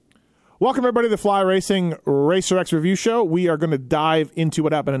Welcome, everybody, to the Fly Racing Racer X Review Show. We are going to dive into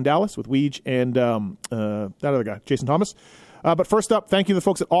what happened in Dallas with Weege and that other guy, Jason Thomas. But first up, thank you to the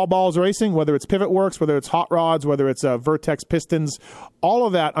folks at All Balls Racing, whether it's Pivot Works, whether it's Hot Rods, whether it's Vertex Pistons, all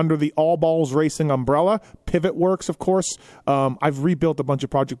of that under the All Balls Racing umbrella. Pivot Works, of course. I've rebuilt a bunch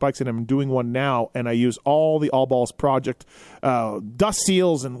of project bikes, and I'm doing one now, and I use all the All Balls project dust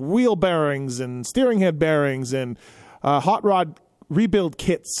seals and wheel bearings and steering head bearings and hot rod rebuild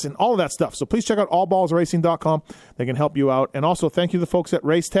kits and all of that stuff. So please check out allballsracing.com. They can help you out. And also thank you to the folks at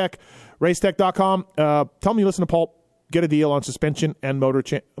Racetech, racetech.com. Tell them you listen to Pulp. Get a deal on suspension and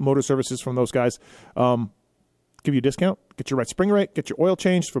motor services from those guys. Give you a discount. Get your right spring rate. Get your oil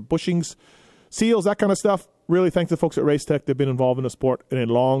changed for bushings, seals, that kind of stuff. Really thank the folks at Racetech. They've been involved in the sport in a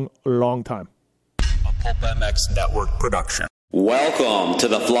long, long time. A Pulp MX Network production. Welcome to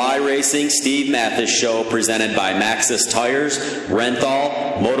the Fly Racing Steve Mathis Show, presented by Maxxis Tires,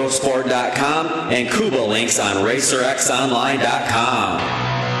 Renthal, Motorsport.com, and Kuba Links on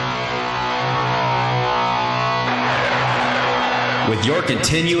RacerXOnline.com. With your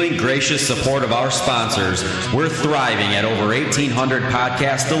continuing gracious support of our sponsors, we're thriving at over 1,800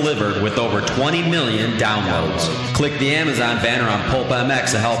 podcasts delivered with over 20 million downloads. Click the Amazon banner on Pulp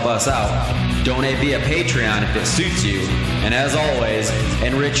MX to help us out. Donate via Patreon if it suits you. And as always,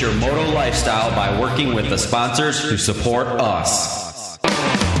 enrich your moto lifestyle by working with the sponsors who support us.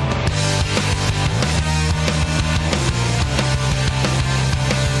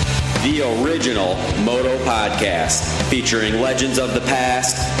 The original Moto Podcast, featuring legends of the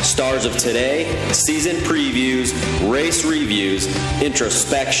past, stars of today, season previews, race reviews,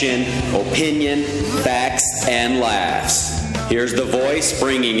 introspection, opinion, facts, and laughs. Here's the voice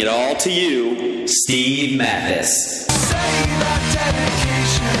bringing it all to you, Steve Mathis. Say that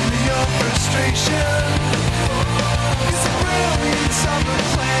dedication to your frustration is the brilliance of the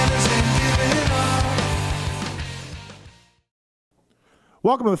planners and giving up.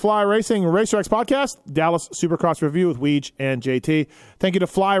 Welcome to the Fly Racing Racer X Podcast, Dallas Supercross Review with Weege and JT. Thank you to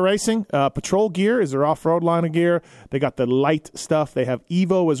Fly Racing. Patrol Gear is their off-road line of gear. They got the light stuff. They have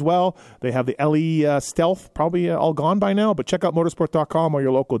Evo as well. They have the LE Stealth, probably all gone by now, but check out motorsport.com or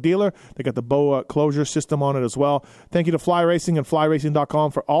your local dealer. They got the BOA closure system on it as well. Thank you to Fly Racing and flyracing.com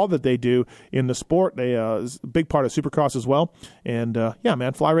for all that they do in the sport. They is a big part of Supercross as well. And, yeah,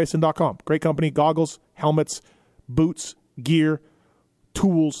 man, flyracing.com. Great company, goggles, helmets, boots, gear,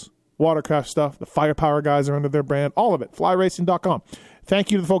 tools, watercraft stuff. The Firepower guys are under their brand. All of it. Flyracing.com.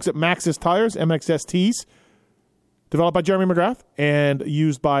 Thank you to the folks at Maxxis Tires, MXSTs, developed by Jeremy McGrath and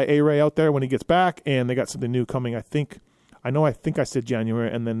used by A-Ray out there when he gets back. And they got something new coming, I think I said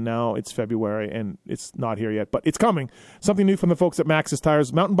January, and then now it's February, and it's not here yet, but it's coming. Something new from the folks at Maxxis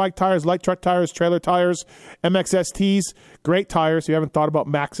Tires. Mountain bike tires, light truck tires, trailer tires, MXSTs. Great tires. If you haven't thought about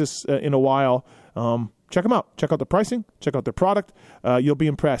Maxxis in a while, check them out. Check out the pricing. Check out their product. You'll be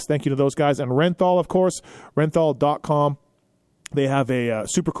impressed. Thank you to those guys. And Renthal, of course, renthal.com. They have a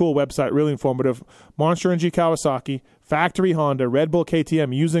super cool website, really informative. Monster Energy Kawasaki, Factory Honda, Red Bull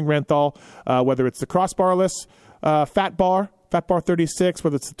KTM using Renthal, whether it's the crossbarless Fat Bar 36,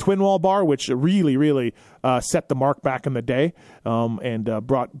 whether it's the twin wall bar, which really, really set the mark back in the day and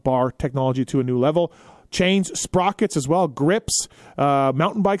brought bar technology to a new level. Chains, sprockets as well, grips,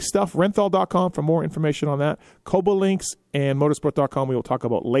 mountain bike stuff, renthal.com for more information on that. Koba Links and motorsport.com we will talk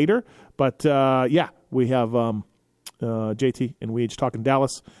about later. But, yeah, we have JT and Weege talking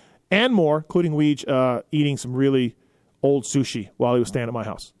Dallas and more, including Weege eating some really old sushi while he was staying at my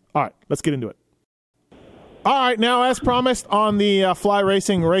house. All right, let's get into it. All right, now, as promised on the Fly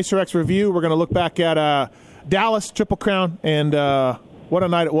Racing Racer X Review, we're going to look back at Dallas Triple Crown and what a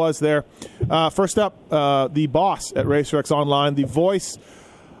night it was there. First up, the boss at Racer X Online, the voice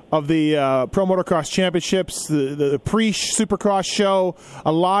of the Pro Motocross Championships, the pre-Supercross show,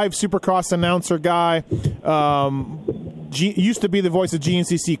 a live Supercross announcer guy, used to be the voice of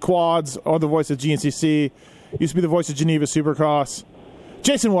GNCC Quads or the voice of GNCC, used to be the voice of Geneva Supercross.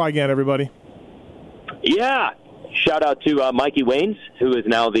 Jason Weigandt, everybody. Yeah. Shout out to Mikey Waynes, who is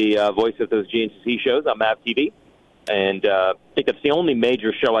now the voice of those GNCC shows on MAV TV. And I think that's the only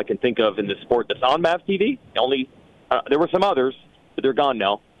major show I can think of in the sport that's on MAV TV. There were some others, but they're gone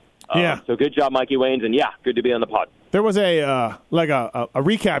now. Yeah. So good job, Mikey Waynes, and yeah, good to be on the pod. There was a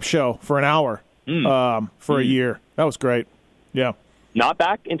recap show for an hour for a year. That was great. Yeah. Not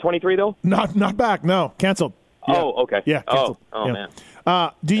back in 23 though. Not back. No, canceled. Yeah. Oh, okay. Yeah, canceled. Oh yeah.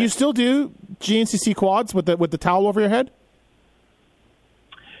 Man. Do you still do GNCC Quads with the towel over your head?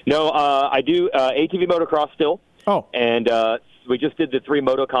 No, I do ATV motocross still. Oh. And we just did the 3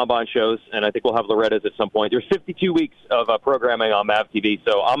 Moto Combine shows, and I think we'll have Loretta's at some point. There's 52 weeks of programming on MAV TV,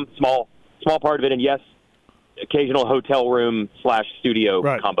 so I'm small small part of it, and yes, occasional hotel room / studio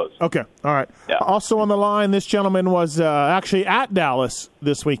combos. Okay, all right. Yeah. Also on the line, this gentleman was actually at Dallas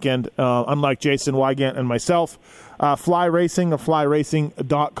this weekend, unlike Jason Wygant and myself. Fly Racing of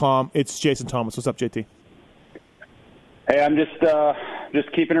flyracing.com. It's Jason Thomas. What's up, JT? Hey, I'm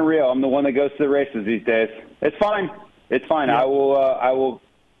just keeping it real. I'm the one that goes to the races these days. It's fine. It's fine. Yeah. I will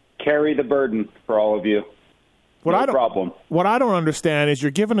carry the burden for all of you. No problem. What I don't understand is you're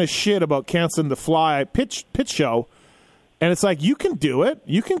giving a shit about canceling the Fly pitch show, and it's like, you can do it.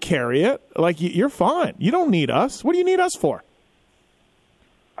 You can carry it. Like, you're fine. You don't need us. What do you need us for?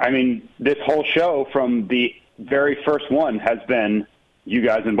 I mean, this whole show from the very first one has been you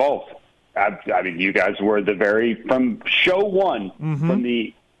guys involved. I mean, you guys were from show one, from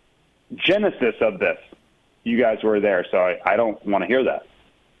the genesis of this, you guys were there. So I don't want to hear that.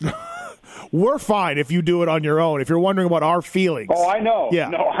 We're fine if you do it on your own. If you're wondering about our feelings. Oh, I know. Yeah.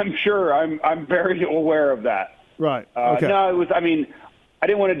 No, I'm sure. I'm very aware of that. Right. Okay. No, it was. I mean, I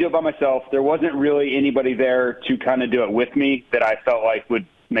didn't want to do it by myself. There wasn't really anybody there to kind of do it with me that I felt like would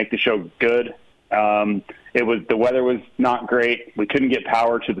make the show good. The weather was not great. We couldn't get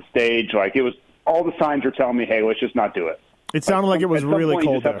power to the stage. Like, it was, all the signs were telling me, hey, let's just not do it. It sounded like it was really cold.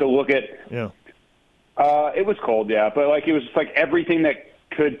 You just have to look at. Yeah. It was cold, yeah, but like, it was just like everything that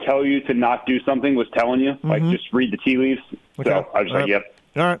could tell you to not do something was telling you. Like, just read the tea leaves. Okay. So I was like, yep.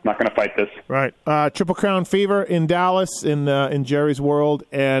 All right. Not going to fight this. Right. Triple Crown Fever in Dallas in Jerry's World.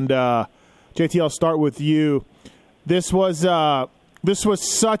 And JT, I'll start with you. This was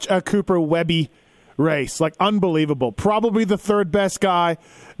such a Cooper Webby race. Like, unbelievable. Probably the third best guy,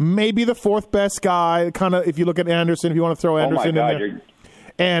 maybe the fourth best guy. Kind of, if you look at Anderson, if you want to throw Anderson in there.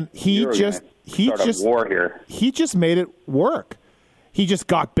 And he just war here. He just made it work. He just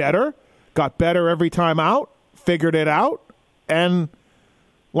got better every time out, figured it out, and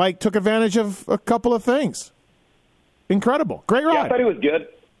like took advantage of a couple of things. Incredible. Great ride. Yeah, I thought he was good.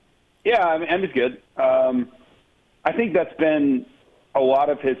 Yeah, I mean, and he's good. I think that's been a lot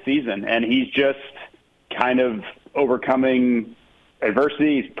of his season, and he's just kind of overcoming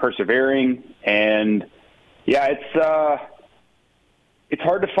adversity. He's persevering, and yeah, it's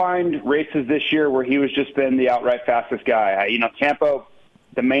hard to find races this year where he was just been the outright fastest guy. Tampa,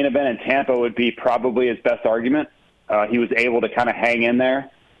 the main event in Tampa would be probably his best argument. He was able to kind of hang in there.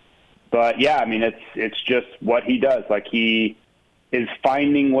 But, yeah, I mean, it's just what he does. Like, he is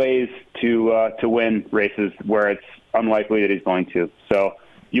finding ways to win races where it's unlikely that he's going to. So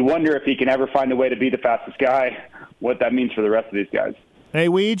you wonder if he can ever find a way to be the fastest guy, what that means for the rest of these guys. Hey,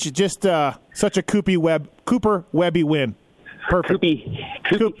 Weege, just such a Cooper Webby win. Perfect.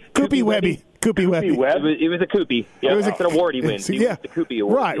 Coopy Webby. Coopy Webby. It was a Coopy. Yeah, it's an award he wins. Yeah. The Coopy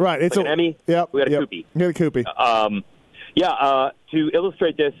Award. Right. It's like an Emmy. Yep. We had a Coopy. We had a Coopy. To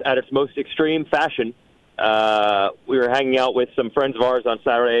illustrate this at its most extreme fashion, we were hanging out with some friends of ours on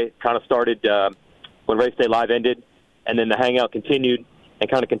Saturday. Kind of started when Race Day Live ended, and then the hangout continued,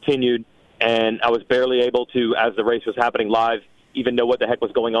 and I was barely able to, as the race was happening live, even know what the heck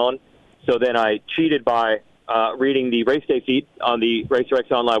was going on. So then I cheated by reading the Race Day feed on the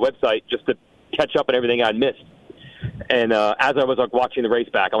RacerX Online website just to catch up on everything I'd missed. And as I was watching the race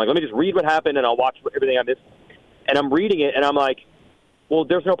back, I'm like, let me just read what happened, and I'll watch everything I missed. And I'm reading it, and I'm like, well,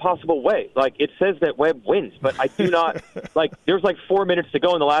 there's no possible way. Like, it says that Webb wins, but I do not – like, there's 4 minutes to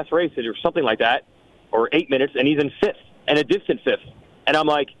go in the last race or something like that, or 8 minutes, and he's in fifth, and a distant fifth. And I'm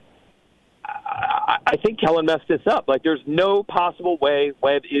like, I think Kellen messed this up. Like, there's no possible way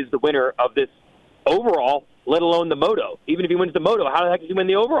Webb is the winner of this overall, let alone the moto. Even if he wins the moto, how the heck does he win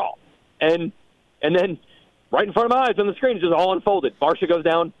the overall? And then right in front of my eyes on the screen, it's just all unfolded. Barcia goes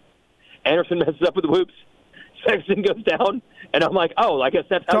down. Anderson messes up with the whoops. Sexton goes down. And I'm like, oh, I guess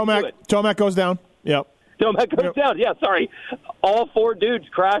that's how you do it. Tomac goes down. Yep. Tomac goes down. Yeah, sorry. All four dudes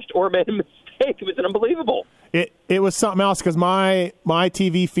crashed or made a mistake. It was unbelievable. It was something else because my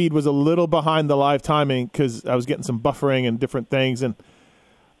TV feed was a little behind the live timing because I was getting some buffering and different things, and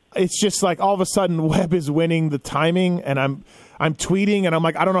it's just like all of a sudden Webb is winning the timing, and I'm tweeting, and I'm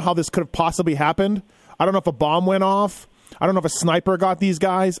like, I don't know how this could have possibly happened. I don't know if a bomb went off. I don't know if a sniper got these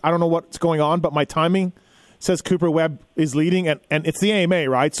guys. I don't know what's going on, but my timing says Cooper Webb is leading, and it's the AMA,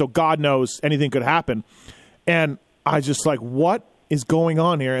 right? So God knows anything could happen. And I just like, what is going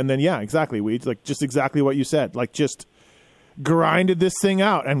on here? And then, yeah, exactly, Weeds, like just exactly what you said. Like just grinded this thing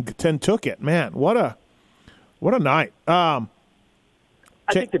out and took it. Man, what a night. I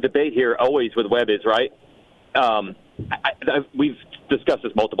think the debate here always with Webb is, right, we've discussed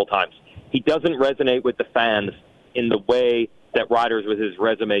this multiple times. He doesn't resonate with the fans in the way that riders with his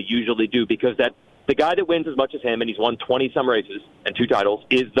resume usually do because that the guy that wins as much as him, and he's won 20-some races and 2 titles,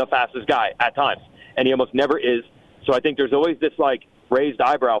 is the fastest guy at times. And he almost never is. So I think there's always this, like, raised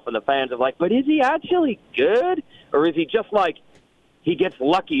eyebrow from the fans of, like, but is he actually good? Or is he just, like, he gets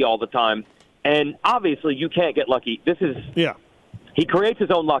lucky all the time? And obviously you can't get lucky. He creates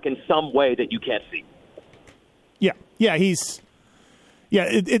his own luck in some way that you can't see.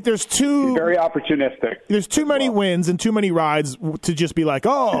 There's too He's very opportunistic. There's too many wins and too many rides to just be like,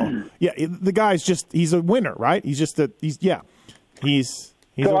 the guy's just, he's a winner, right? He's just he's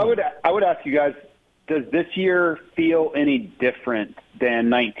So I would ask you guys, does this year feel any different than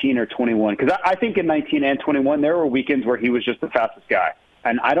 19 or 21? Because I think in 19 and 21 there were weekends where he was just the fastest guy,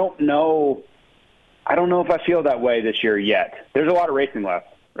 and I don't know if I feel that way this year yet. There's a lot of racing left,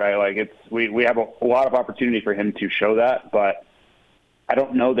 right? Like we have a lot of opportunity for him to show that, but I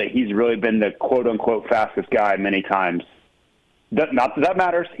don't know that he's really been the quote unquote fastest guy many times. Not that that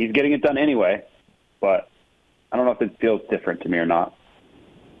matters. He's getting it done anyway, but I don't know if it feels different to me or not.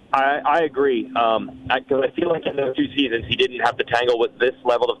 I agree. Because I feel like in those 2 seasons he didn't have to tangle with this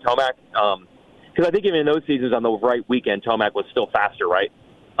level of Tomac. Because I think even in those seasons on the right weekend, Tomac was still faster, right?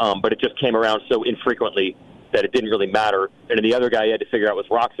 But it just came around so infrequently that it didn't really matter. And then the other guy you had to figure out was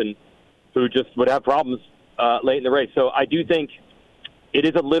Roczen, who just would have problems late in the race. So I do think it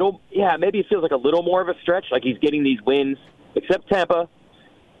is a little, maybe it feels like a little more of a stretch. Like he's getting these wins, except Tampa.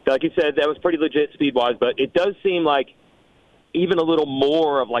 Like you said, that was pretty legit speed-wise. But it does seem like even a little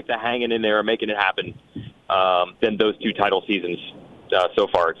more of like the hanging in there and making it happen than those 2 title seasons so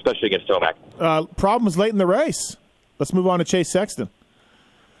far, especially against Tomac. Problems late in the race. Let's move on to Chase Sexton.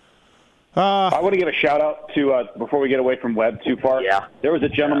 I want to give a shout-out to, before we get away from Webb too far, there was a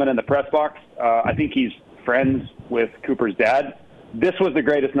gentleman in the press box. I think he's friends with Cooper's dad. This was the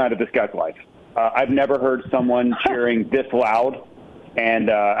greatest night of this guy's life. I've never heard someone cheering this loud, and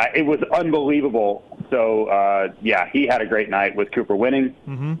it was unbelievable. So, he had a great night with Cooper winning.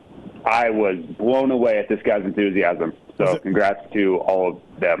 Mm-hmm. I was blown away at this guy's enthusiasm. So congrats to all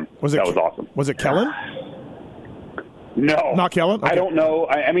of them. That was awesome. Was it Kellen? No. Not Kellen? Okay. I don't know.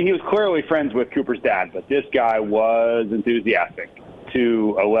 I mean, he was clearly friends with Cooper's dad, but this guy was enthusiastic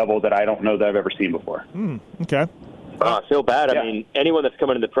to a level that I don't know that I've ever seen before. Okay. I feel bad. I mean, anyone that's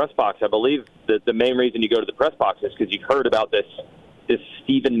coming in the press box, I believe that the main reason you go to the press box is because you've heard about this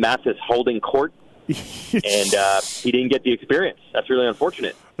Steven Mathis holding court, and he didn't get the experience. That's really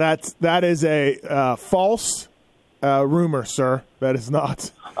unfortunate. That is a false rumor, sir. That is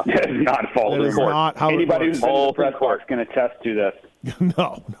not. That is not false. That is not how anybody who's been in the press court box can attest to this.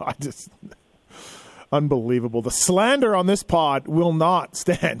 No, I just unbelievable. The slander on this pod will not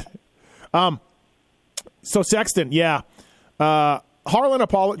stand. So Sexton, Grant Harlan,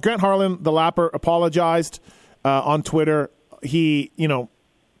 the lapper, apologized on Twitter. He,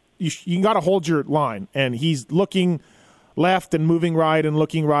 you got to hold your line, and he's looking left and moving right and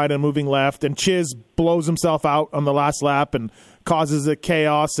looking right and moving left, and Chiz blows himself out on the last lap and causes a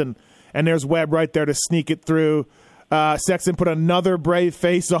chaos, and there's Webb right there to sneak it through. Sexton put another brave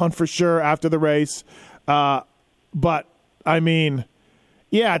face on for sure after the race, but I mean.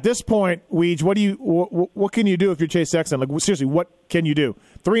 Yeah, at this point, Weege, what can you do if you're Chase Sexton? Like, seriously, what can you do?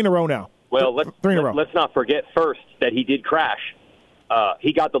 3 in a row now. Well, three in a row. Let's not forget first that he did crash.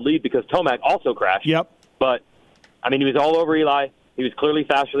 He got the lead because Tomac also crashed. Yep. But, I mean, he was all over Eli. He was clearly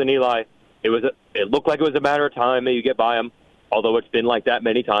faster than Eli. It looked like it was a matter of time that you get by him, although it's been like that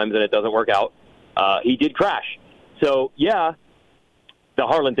many times and it doesn't work out. He did crash. So, the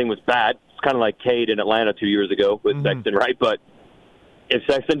Harlan thing was bad. It's kind of like Cade in Atlanta 2 years ago with Sexton, right? But if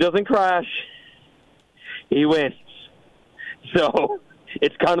Sexton doesn't crash, he wins. So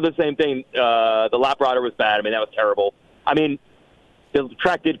it's kind of the same thing. The lap rider was bad. I mean, that was terrible. I mean, the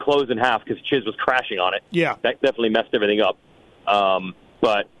track did close in half because Chiz was crashing on it. Yeah. That definitely messed everything up.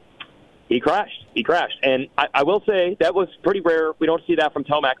 But he crashed. And I will say that was pretty rare. We don't see that from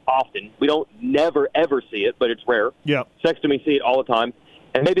Tomac often. We don't never, ever see it, but it's rare. Yeah. Sexton, we see it all the time.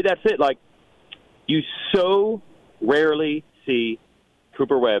 And maybe that's it. Like, you so rarely see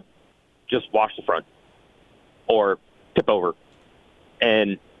Cooper Webb just wash the front or tip over.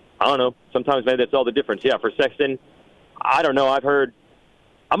 And I don't know, sometimes maybe that's all the difference. Yeah, for Sexton, I don't know.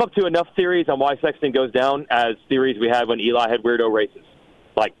 I'm up to enough theories on why Sexton goes down as theories we had when Eli had weirdo races.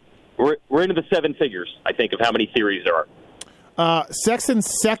 Like, we're into the 7 figures, I think, of how many theories there are. Sexton's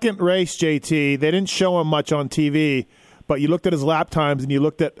second race, JT, they didn't show him much on TV, but you looked at his lap times and you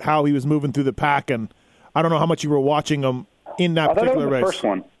looked at how he was moving through the pack, and I don't know how much you were watching him in that particular race. I thought that was the first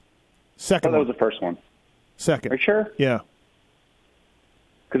one. Second. That was the first one. Second. Are you sure? Yeah.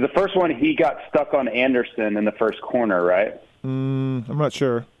 Because the first one, he got stuck on Anderson in the first corner, right? I'm not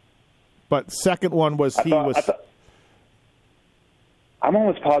sure. but second one was I'm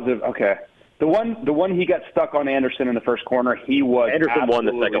almost positive. Okay, the one he got stuck on Anderson in the first corner. He was Anderson won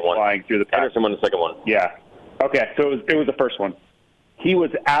the second one. Flying through the pack. Anderson won the second one. Yeah. Okay, so it was the first one. He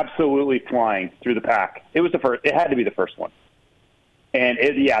was absolutely flying through the pack. It was the first. It had to be the first one. And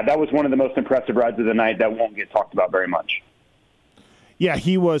that was one of the most impressive rides of the night that won't get talked about very much. Yeah,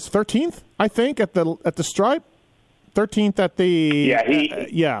 he was 13th, I think, at the stripe. 13th at the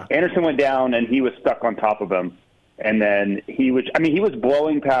Anderson went down and he was stuck on top of him. And then he was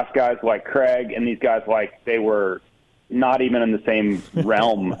blowing past guys like Craig and these guys like they were not even in the same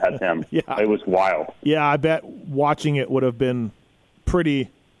realm as him. Yeah. It was wild. Yeah, I bet watching it would have been pretty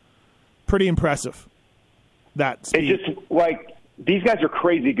impressive. That speed. It's just like these guys are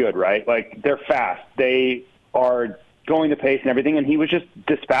crazy good, right? Like they're fast. They are going the pace and everything, and he was just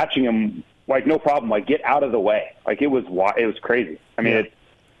dispatching them like no problem. Like get out of the way. Like it was crazy. I mean,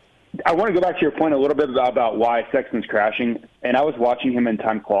 I want to go back to your point a little bit about why Sexton's crashing. And I was watching him in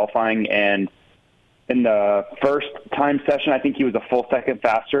time qualifying, and in the first time session, I think he was a full second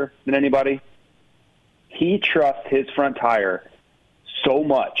faster than anybody. He trusts his front tire so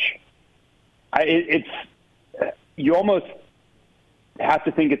much. You almost have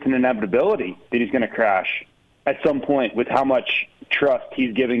to think it's an inevitability that he's going to crash at some point with how much trust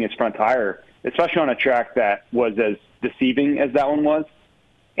he's giving his front tire, especially on a track that was as deceiving as that one was.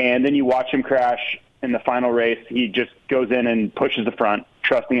 And then you watch him crash in the final race. He just goes in and pushes the front,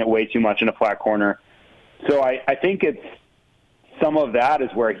 trusting it way too much in a flat corner. So I think it's some of that is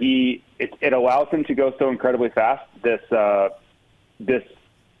where it allows him to go so incredibly fast. This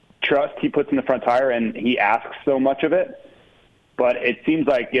trust he puts in the front tire, and he asks so much of it. But it seems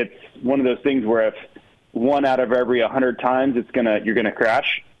like it's one of those things where if 1 out of every 100 times you're gonna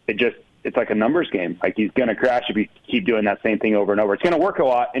crash, it's like a numbers game. Like he's gonna crash if you keep doing that same thing over and over. It's gonna work a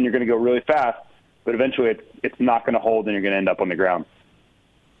lot, and you're gonna go really fast, but eventually it's not gonna hold, and you're gonna end up on the ground.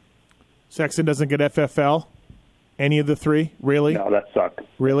 Sexton doesn't get FFL, any of the three, really? No, that sucked.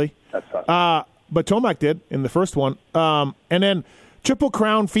 Really? That sucked. But Tomac did in the first one. And then Triple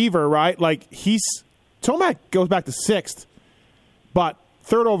Crown fever, right? Like Tomac goes back to 6th, but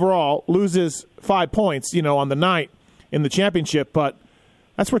 3rd overall, loses 5 points, on the night in the championship. But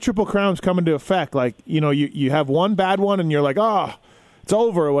that's where Triple Crown's come into effect. Like, you have one bad one and you're like, oh, it's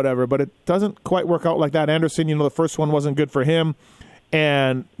over or whatever. But it doesn't quite work out like that. Anderson, the first one wasn't good for him.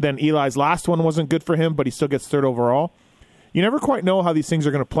 And then Eli's last one wasn't good for him, but he still gets 3rd overall. You never quite know how these things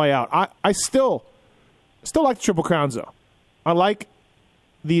are going to play out. I still like the Triple Crowns, though. I like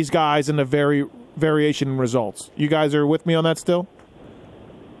these guys and the variation in results. You guys are with me on that still?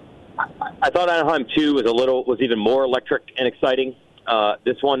 I thought Anaheim 2 was even more electric and exciting,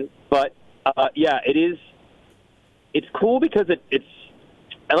 this one. But, it is. It's cool because it's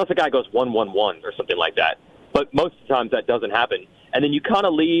unless a guy goes 1-1-1 or something like that. But most of the times that doesn't happen. And then you kind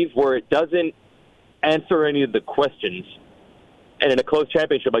of leave where it doesn't answer any of the questions. And in a close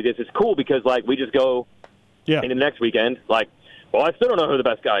championship like this, it's cool because, we just go in the next weekend, I still don't know who the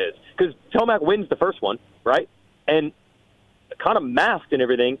best guy is. Because Tomac wins the first one, right? And kind of masked and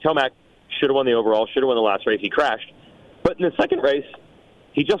everything, Tomac should have won the overall, should have won the last race. He crashed. But in the second race,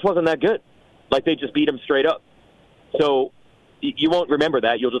 he just wasn't that good. They just beat him straight up. So you won't remember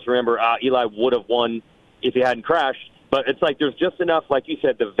that. You'll just remember Eli would have won if he hadn't crashed. But it's there's just enough, like you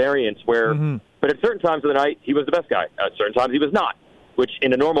said, the variance where but at certain times of the night, he was the best guy. At certain times, he was not, which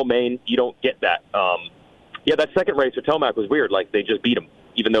in a normal main, you don't get that. That second race with Tomac was weird. They just beat him,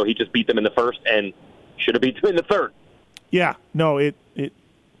 even though he just beat them in the first and should have beat them in the third. Yeah, no, it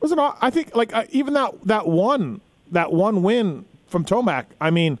wasn't. I think even that one win from Tomac.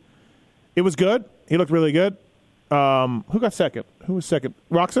 I mean, it was good. He looked really good. Who got second? Who was second?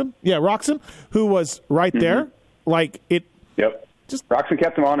 Roczen? Yeah, Roczen, who was right there. Yep. Just Roczen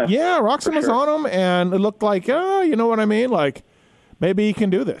kept him on it. Yeah, Roczen was on him, and it looked like, you know what I mean? Maybe he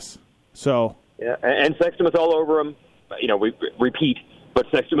can do this. So. Yeah, and Sexton was all over him. We repeat, but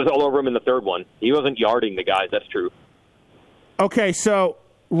Sexton was all over him in the third one. He wasn't yarding the guys, that's true. Okay, so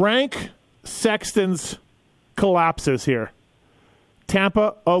rank Sexton's collapses here.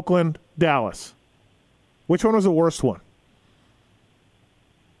 Tampa, Oakland, Dallas. Which one was the worst one?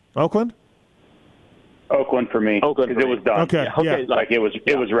 Oakland? Oakland for me. Oakland because it was done. Okay. Yeah. It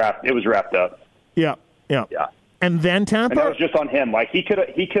was wrapped up. Yeah. And then Tampa. And that was just on him. He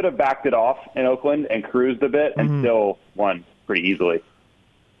could have backed it off in Oakland and cruised a bit and still won pretty easily.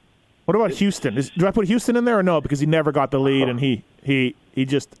 What about Houston? Do I put Houston in there or no? Because he never got the lead and he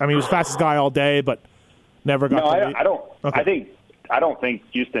just he was fastest guy all day but never got the lead. I don't. Okay. I don't think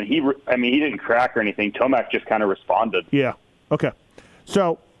Houston. He didn't crack or anything. Tomac just kind of responded. Yeah. Okay.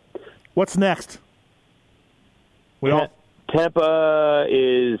 So What's next? Tampa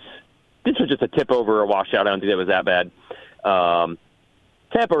is. This was just a tip over a washout. I don't think that was that bad. Tampa.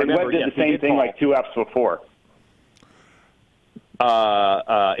 And Remember, Webb did yes, the same thing like 2 laps before.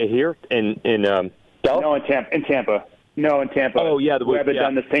 Here in Dallas? No, in Tampa. No, in Tampa. Oh, yeah, Webb had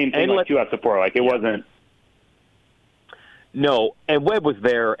done the same thing like 2 laps before. Like it wasn't. No, and Webb was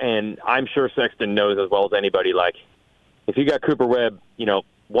there, and I'm sure Sexton knows as well as anybody. Like, if you got Cooper Webb,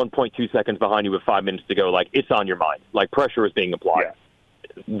 1.2 seconds behind you with 5 minutes to go, like it's on your mind. Like pressure is being applied. Yeah.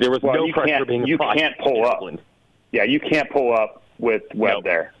 There was no pressure being applied. You can't pull up. Yeah, you can't pull up with Webb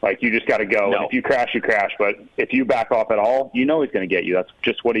there. Like you just got to go. No. And if you crash, you crash. But if you back off at all, he's going to get you. That's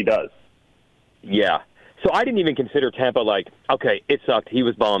just what he does. Yeah. So I didn't even consider Tampa like, okay, it sucked. He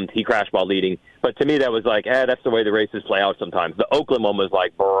was bummed. He crashed while leading. But to me, that was like, that's the way the races play out sometimes. The Oakland one was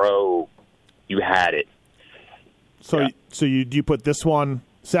like, bro, you had it. So, do you put this one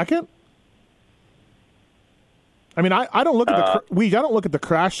second? I mean, I don't look at I don't look at the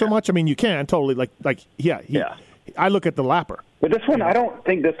crash so much. I mean, you can totally I look at the lapper. But this one, I don't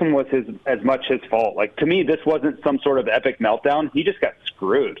think this one was as much his fault. Like to me, this wasn't some sort of epic meltdown. He just got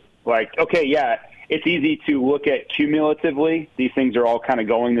screwed. Like, okay, yeah, it's easy to look at cumulatively. These things are all kind of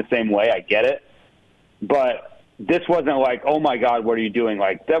going the same way. I get it. But this wasn't like, oh, my God, what are you doing?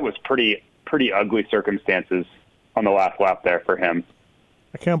 Like, that was pretty ugly circumstances on the last lap there for him.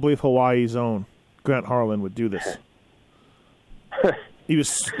 I can't believe Hawaii's own Grant Harlan would do this. He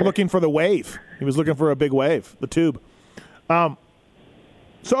was looking for the wave. He was looking for a big wave, the tube. All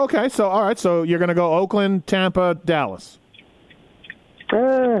right. So you're going to go Oakland, Tampa, Dallas.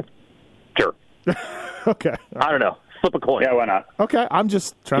 Sure. Okay. I don't know. Flip a coin. Yeah, why not? Okay, I'm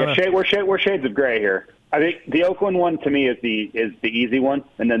just trying to. We're shades of gray here. I think the Oakland one to me is the easy one,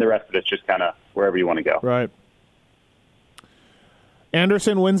 and then the rest of it's just kind of wherever you want to go. Right.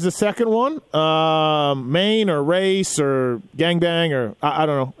 Anderson wins the second one. Main or race or gangbang or I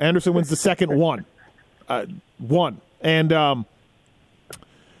don't know. Anderson wins the second one. And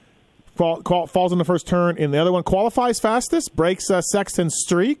falls in the first turn in the other one. Qualifies fastest, breaks Sexton's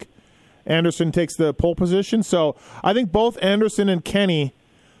streak. Anderson takes the pole position. So I think both Anderson and Kenny,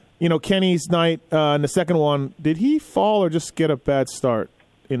 Kenny's night in the second one, did he fall or just get a bad start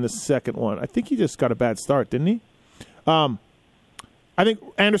in the second one? I think he just got a bad start, didn't he? I think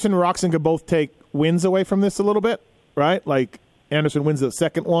Anderson and Roczen could both take wins away from this a little bit, right? Like Anderson wins the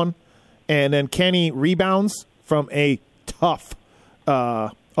second one, and then Kenny rebounds from a tough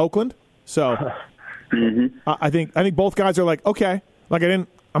Oakland. So I think both guys are like, okay, like I'm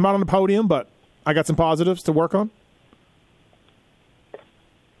not on the podium, but I got some positives to work on.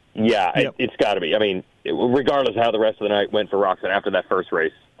 Yeah, Yep. it's got to be. I mean, regardless of how the rest of the night went for Roczen after that first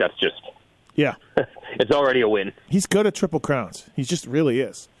race, that's just Yeah. it's already a win. He's good at Triple Crowns. He just really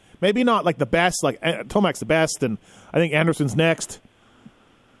is. Maybe not like the best, like Tomac's the best, and I think Anderson's next.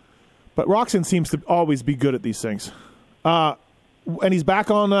 But Roczen seems to always be good at these things. And he's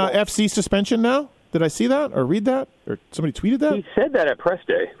back on FC suspension now? Did I see that or read that? Or somebody tweeted that? He said that at press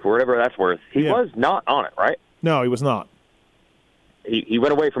day, for whatever that's worth. He was not on it, right? No, he was not. He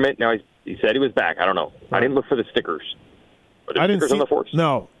went away from it. Now he said he was back. I don't know. I didn't look for the stickers. Were there I didn't stickers see on the forks?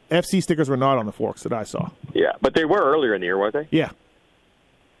 No, FC stickers were not on the forks that I saw. Yeah, but they were earlier in the year, weren't they? Yeah.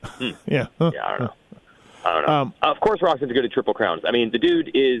 Yeah. Huh. Yeah, I don't know. Of course, Roczen's good at Triple Crowns. I mean, the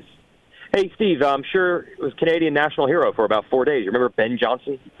dude is. Hey, Steve, I'm sure it was Canadian national hero for about 4 days. You remember Ben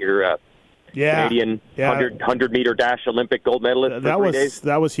Johnson, your Canadian 100-meter dash Olympic gold medalist for 3 days?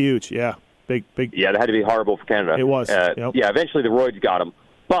 That was huge. Yeah, big. Yeah, that had to be horrible for Canada. It was. Yep. Yeah, eventually the roids got him,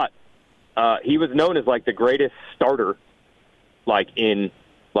 but he was known as like the greatest starter, as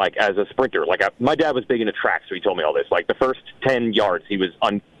a sprinter. My dad was big into track, so he told me all this. Like the first 10 yards, he was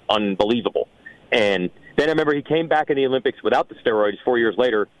unbelievable, and then I remember he came back in the Olympics without the steroids 4 years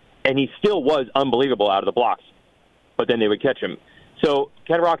later, and he still was unbelievable out of the blocks. But then they would catch him. So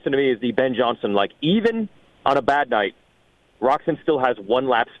Ken Roczen to me is the Ben Johnson. Like even on a bad night, Roczen still has one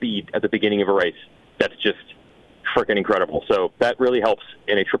lap speed at the beginning of a race. That's just freaking incredible. So that really helps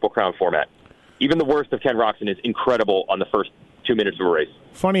in a Triple Crown format. Even the worst of Ken Roczen is incredible on the first 2 minutes of a race.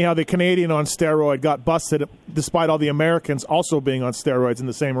 Funny how the Canadian on steroid got busted despite all the Americans also being on steroids in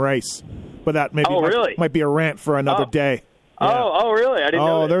the same race. But that maybe might be a rant for another day. Yeah. Oh, really? I didn't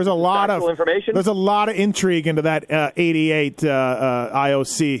know that. There's a lot of information. There's a lot of intrigue into that 88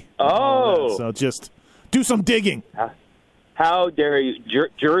 IOC. So just do some digging. How dare you?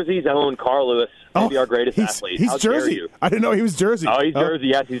 Jersey's own Carl Lewis Maybe our greatest athlete. He's How dare Jersey. you? I didn't know he was Jersey. Oh, he's Jersey.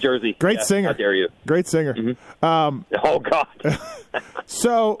 Yes, he's Jersey. Great Yes, singer. How dare you? Great singer. Oh, God.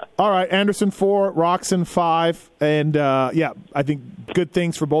 So, all right, Anderson 4, Roxon 5, and I think good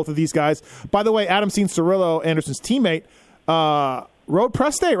things for both of these guys. By the way, Adam Seen Cirillo, Anderson's teammate, rode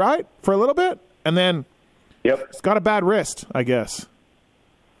press day, right, for a little bit, and then he's got a bad wrist, I guess.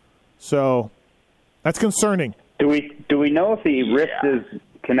 So that's concerning. Do we know if the wrist is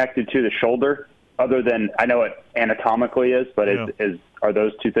connected to the shoulder? Other than I know it anatomically is, but are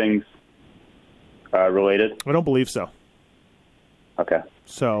those two things related? I don't believe so. Okay.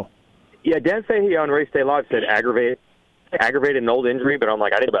 So. Yeah, Dan Fahey on Race Day Live said aggravated an old injury, but I'm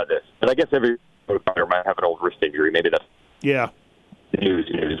like, I didn't know about this. But I guess every fighter might have an old wrist injury. Maybe that's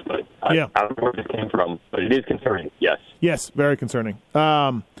news. But I don't know where this came from, but it is concerning. Yes. Yes, very concerning.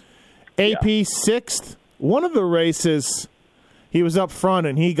 AP sixth. One of the races, he was up front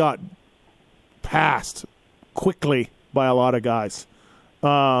and he got passed quickly by a lot of guys.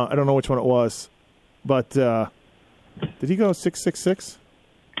 I don't know which one it was, but did he go 6.66?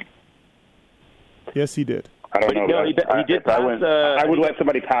 Yes, he did. I don't know. No, he did pass. I would let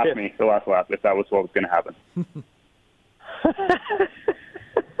somebody pass me the last lap if that was what was going to happen.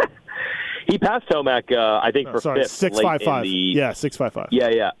 He passed Tomac, I think, for fifth. 6.55. Yeah, 6.55.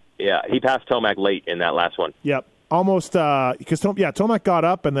 Yeah. He passed Tomac late in that last one. Yep, almost because Tomac got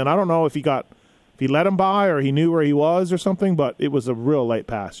up, and then I don't know if he let him by or he knew where he was or something, but it was a real late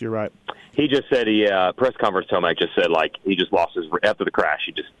pass. You're right. He just said press conference. Tomac just said like he just lost his after the crash.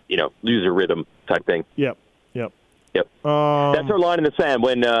 He just lose a rhythm type thing. Yep. That's our line in the sand.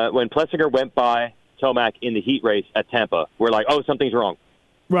 When Plessinger went by Tomac in the heat race at Tampa, we're like, oh, something's wrong.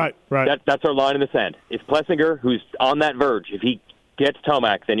 Right. That's our line in the sand. If Plessinger, who's on that verge, if he gets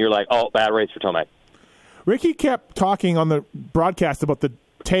Tomac, then you're like, oh, bad race for Tomac. Ricky kept talking on the broadcast about the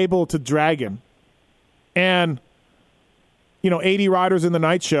table to dragon, and 80 riders in the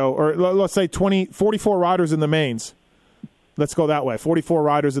night show, or let's say 44 riders in the mains. Let's go that way. 44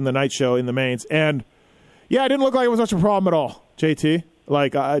 riders in the night show in the mains, and it didn't look like it was much of a problem at all. JT,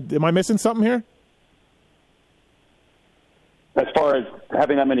 like, am I missing something here? As far as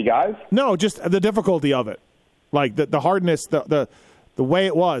having that many guys? No, just the difficulty of it, like the hardness, the way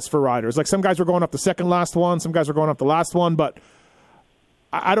it was for riders. Like some guys were going up the second last one, some guys were going up the last one, but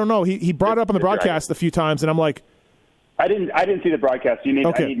I don't know. He brought it up on the broadcast a few times, and I'm like, I didn't see the broadcast. I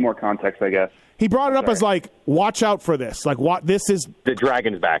need more context, I guess. He brought it up as like, watch out for this. Like, what this is? The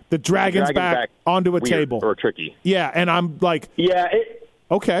dragon's back. The dragon's back onto a table or tricky. Yeah, and I'm like,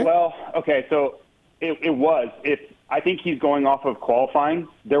 okay. Well, okay, so it was. If I think he's going off of qualifying,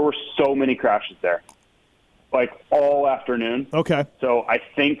 there were so many crashes there, like all afternoon. Okay. So I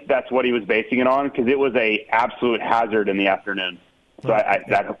think that's what he was basing it on, because it was a absolute hazard in the afternoon. So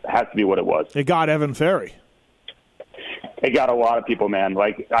that has to be what it was. It got Evan Ferry. It got a lot of people, man.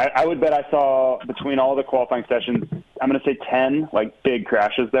 Like I would bet I saw between all the qualifying sessions, I'm going to say 10 like big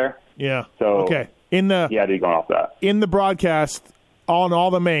crashes there. Yeah. So okay. Dude, going off that. In the broadcast on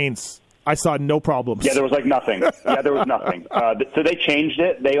all the mains, I saw no problems. Yeah, there was like nothing. There was nothing. So they changed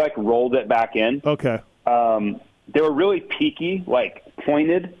it. They like rolled it back in. Okay. They were really peaky, like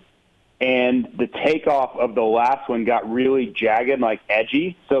pointed, and the takeoff of the last one got really jagged, like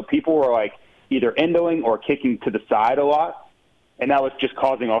edgy. So people were like either endoing or kicking to the side a lot, and that was just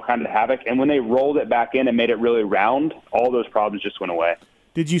causing all kinds of havoc. And when they rolled it back in and made it really round, all those problems just went away.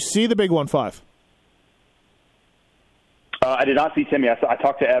 Did you see the big 1.5? I did not see Timmy. I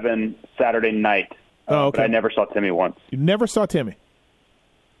talked to Evan Saturday night, okay. But I never saw Timmy once. You never saw Timmy?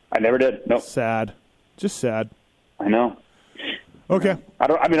 I never did. Nope. Sad. Just sad. I know. Okay. I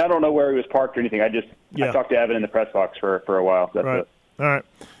don't know where he was parked or anything. I talked to Evan in the press box for a while. That's right. it. All right.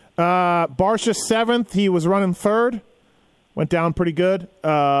 Barsha 7th. He was running third. Went down pretty good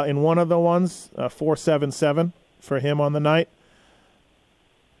in one of the ones. 4.77 for him on the night.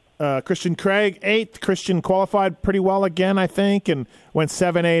 Christian Craig 8th. Christian qualified pretty well again, I think, and went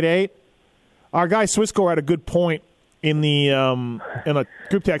 7.88. Our guy Swisscore had a good point in the in a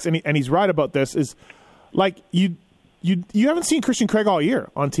group text, and he's right about this. Is like you haven't seen Christian Craig all year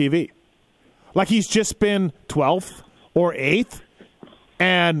on TV. Like he's just been 12th or 8th,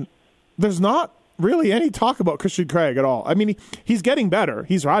 and there's not really any talk about Christian Craig at all. I mean, he's getting better.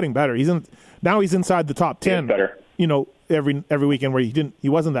 He's riding better. He's inside the top 10. Better. Every weekend where he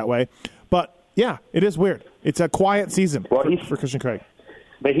wasn't that way. But yeah, it is weird. It's a quiet season for Christian Craig.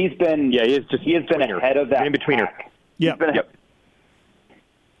 But he's been he has been ahead of that in-betweener. pack. Yeah.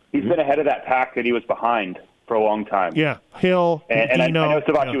 He's been ahead of that pack that he was behind for a long time. Yeah. Hill, and I know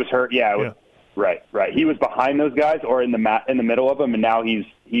Savatgy was hurt. Yeah. Right. He was behind those guys or in the middle of them, and now he's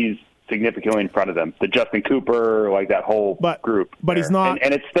significantly in front of them. The Justin Cooper, like that whole group. But there. he's not,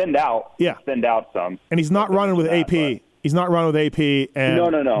 and it's thinned out. Yeah, thinned out some. And he's not running with AP. But he's not running with AP and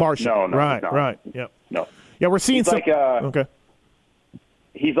no, Marshall. No, right. Yep. No. Yeah, we're seeing he's some. Like, okay.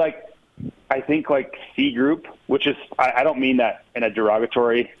 He's like, I think like C group, which is I don't mean that in a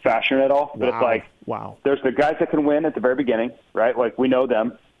derogatory fashion at all, but it's like there's the guys that can win at the very beginning, right? Like we know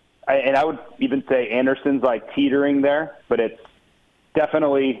them, and I would even say Anderson's like teetering there, but it's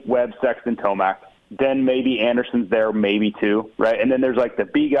definitely Webb, Sexton, Tomac. Then maybe Anderson's there, maybe two, right? And then there's like the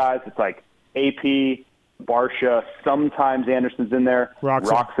B guys. It's like AP, Barsha. Sometimes Anderson's in there.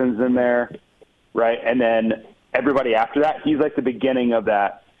 Roxon's in there, right? And then everybody after that, he's like the beginning of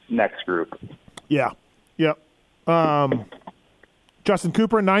that next group. Yeah. Yep. Justin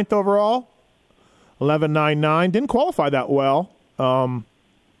Cooper, 9th overall, 11.99. Didn't qualify that well. And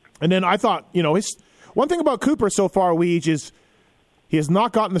then I thought, his one thing about Cooper so far, Weege, is he has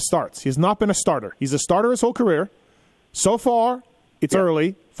not gotten the starts. He has not been a starter. He's a starter his whole career. So far, it's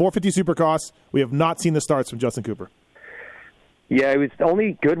early. 450 Supercross. We have not seen the starts from Justin Cooper. Yeah, it was the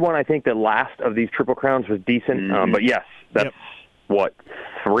only good one. I think the last of these Triple Crowns was decent. But yes, that's what,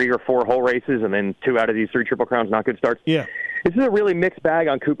 3 or 4 whole races, and then 2 out of these 3 Triple Crowns not good starts. Yeah. This is a really mixed bag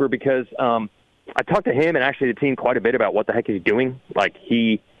on Cooper because I talked to him and actually the team quite a bit about what the heck he's doing. Like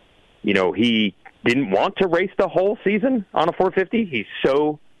he didn't want to race the whole season on a 450. He's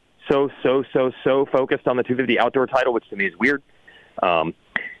so focused on the 250 outdoor title, which to me is weird.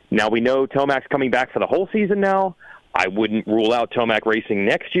 Now we know Tomac's coming back for the whole season now. I wouldn't rule out Tomac racing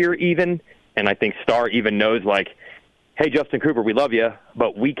next year even, and I think Star even knows, like, hey, Justin Cooper, we love you,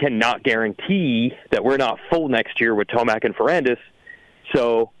 but we cannot guarantee that we're not full next year with Tomac and Ferrandis.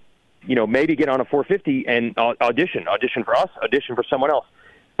 So, maybe get on a 450 and audition for us, audition for someone else.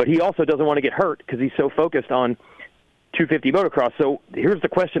 But he also doesn't want to get hurt because he's so focused on 250 motocross. So here's the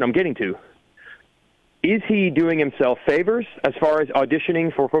question I'm getting to. Is he doing himself favors as far as auditioning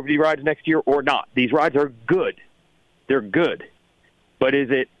for 450 rides next year or not? These rides are good. They're good. But is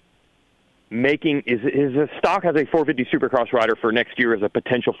it making is a stock as a 450 Supercross rider for next year as a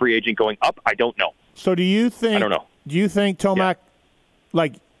potential free agent going up? I don't know. So do you think? I don't know. Do you think Tomac,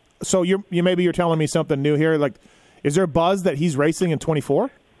 So you're telling me something new here? Like, is there a buzz that he's racing in 24?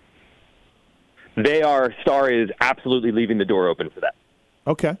 Star is absolutely leaving the door open for that.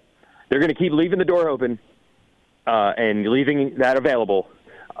 Okay. They're going to keep leaving the door open and leaving that available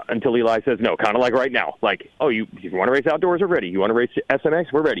until Eli says no, kind of like right now. Like, oh, you want to race outdoors, we're ready. You want to race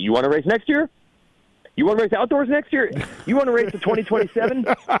SMX, we're ready. You want to race next year? You want to race outdoors next year? You want to race to 2027?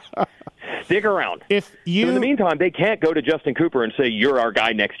 Stick around. So in the meantime, they can't go to Justin Cooper and say, you're our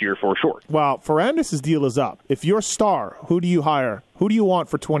guy next year for sure. Well, Ferrandis' deal is up. If you're Star, who do you hire? Who do you want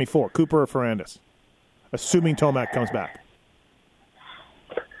for 24, Cooper or Ferrandis? Assuming Tomac comes back.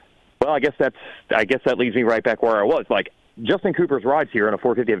 Well, I guess that leads me right back where I was. Like, Justin Cooper's rides here on a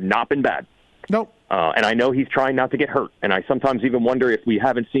 450 have not been bad. Nope. And I know he's trying not to get hurt. And I sometimes even wonder if we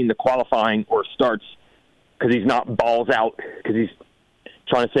haven't seen the qualifying or starts because he's not balls out because he's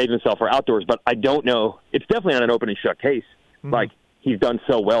trying to save himself for outdoors. But I don't know. It's definitely not an open and shut case. Mm-hmm. Like, he's done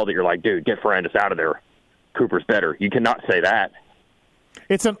so well that you're like, dude, get Ferrandis out of there. Cooper's better. You cannot say that.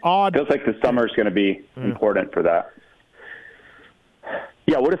 It's an odd... Feels like the summer is going to be important for that.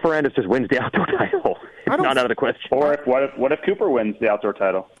 Yeah, what if Ferrandis just wins the outdoor title? It's not out of the question. Or what if Cooper wins the outdoor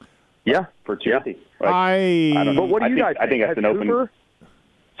title? Yeah, for 250. Yeah. I don't know. But what do you guys think? I think that's an open.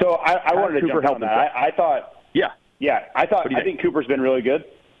 So I wanted to jump on that. I thought. Yeah. I think Cooper's been really good.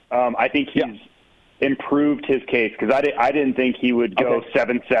 I think he's improved his case because I didn't think he would go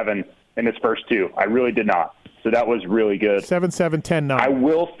 7-7 in his first 2. I really did not. So that was really good. 7-7, 10-9. I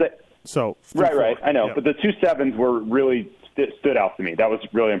will say. So right. I know, but the 2 7s were really stood out to me. That was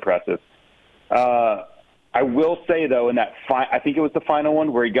really impressive. I will say, though, in that I think it was the final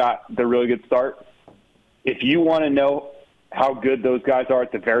one where he got the really good start. If you want to know how good those guys are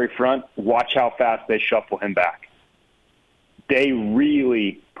at the very front, watch how fast they shuffle him back. They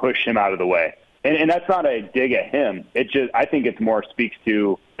really push him out of the way. And that's not a dig at him. I think it's more speaks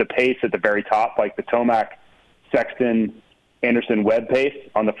to the pace at the very top, like the Tomac, Sexton, Anderson, Webb pace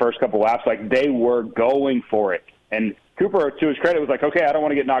on the first couple laps. Like, they were going for it. And Cooper, to his credit, was like, okay, I don't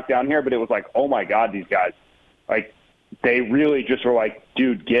want to get knocked down here, but it was like, oh my God, these guys, like, they really just were like,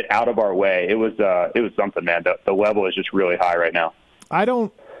 dude, get out of our way. It was something, man. The level is just really high right now. I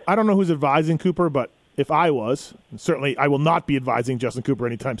don't know who's advising Cooper, but if I was, certainly I will not be advising Justin Cooper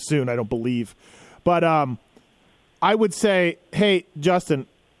anytime soon, I don't believe. But I would say, hey, Justin,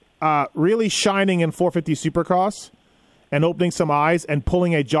 really shining in 450 Supercross and opening some eyes and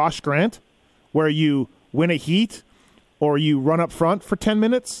pulling a Josh Grant where you win a heat or you run up front for 10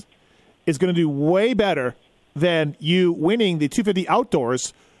 minutes is going to do way better than you winning the 250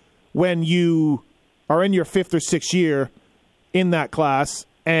 outdoors when you are in your 5th or 6th year in that class,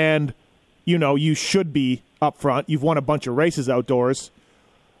 and you should be up front. You've won a bunch of races outdoors.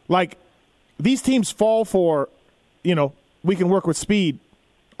 Like, these teams fall for, we can work with speed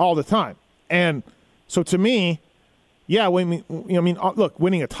all the time. And so to me, yeah, look,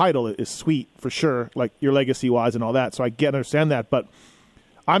 winning a title is sweet for sure, like your legacy-wise and all that. So I understand that, but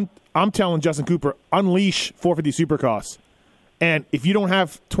I'm telling Justin Cooper, unleash 450 Supercross. And if you don't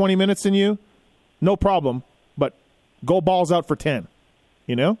have 20 minutes in you, no problem, but go balls out for 10,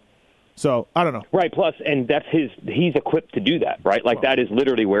 So, I don't know. Right, plus, and he's equipped to do that, right? Like, that is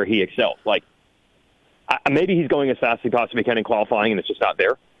literally where he excels. Like, maybe he's going as fast as he possibly can in qualifying, and it's just not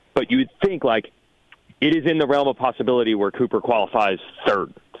there. But you would think, like, it is in the realm of possibility where Cooper qualifies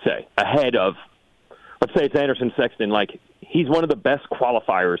third, say, ahead of, let's say it's Anderson Sexton. Like, he's one of the best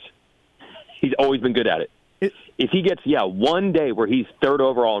qualifiers. He's always been good at it. If he gets, one day where he's third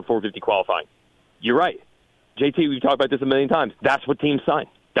overall in 450 qualifying, you're right. JT, we've talked about this a million times. That's what teams sign.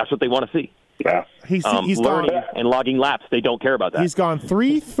 That's what they want to see. Yeah. He's learning gone, and logging laps. They don't care about that. He's gone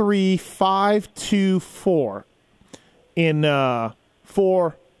 3-3-5-2-4 in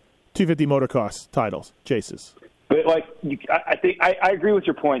 4 250 motocross titles, chases. But I think I agree with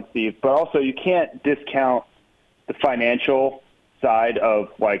your point, Steve. But also, you can't discount the financial side of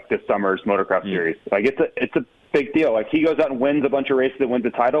this summer's motocross series. Like, it's a big deal. Like, he goes out and wins a bunch of races and wins a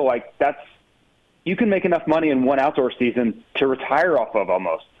title. Like, you can make enough money in one outdoor season to retire off of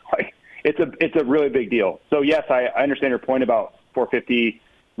almost. Like, it's a really big deal. So yes, I understand your point about 450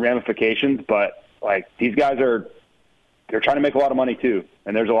 ramifications, but these guys they're trying to make a lot of money too,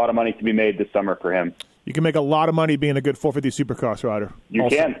 and there's a lot of money to be made this summer for him. You can make a lot of money being a good 450 Supercross rider. You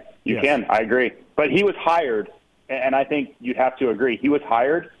can. I agree. But he was hired, and I think you'd have to agree, he was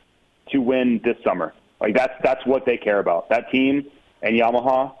hired to win this summer. Like, that's what they care about. That team and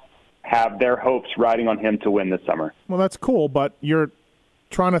Yamaha have their hopes riding on him to win this summer. Well, that's cool, but you're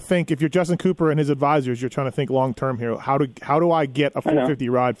trying to think, if you're Justin Cooper and his advisors, you're trying to think long term here. How do I get a 450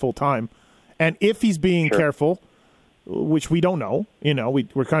 ride full time? And if he's being careful, which we don't know,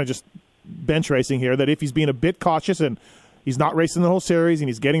 we're kind of just bench racing here, that if he's being a bit cautious and he's not racing the whole series and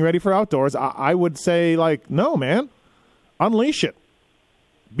he's getting ready for outdoors, I would say, no, man, unleash it.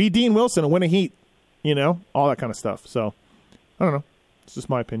 Be Dean Wilson and win a heat, all that kind of stuff. So, I don't know. It's just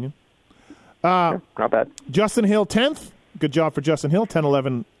my opinion. Not bad. Justin Hill, 10th. Good job for Justin Hill.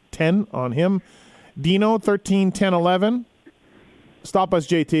 10-11-10 on him. Dino, 13-10-11. Stop us,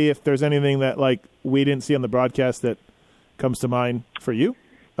 JT, if there's anything that we didn't see on the broadcast that comes to mind for you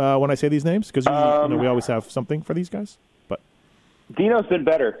when I say these names, because we always have something for these guys. But Dino's been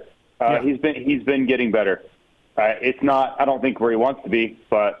better. He's been getting better. It's not, I don't think, where he wants to be,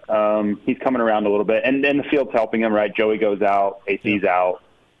 but he's coming around a little bit, and the field's helping him. Right, Joey goes out, AC's out,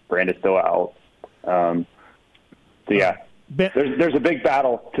 Brandon's still out. So yeah, there's a big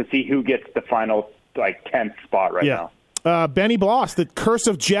battle to see who gets the final 10th spot right now. Benny Bloss, the curse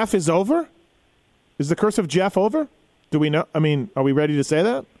of Jeff is over? Is the curse of Jeff over? Do we know? I mean, are we ready to say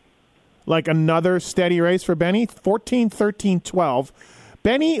that? Another steady race for Benny? 14, 13, 12.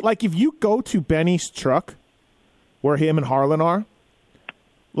 Benny, if you go to Benny's truck, where him and Harlan are,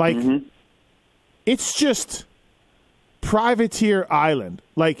 it's just Privateer Island.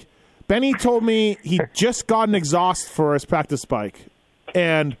 Benny told me he just got an exhaust for his practice bike,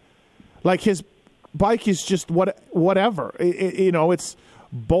 and his bike is just whatever. It's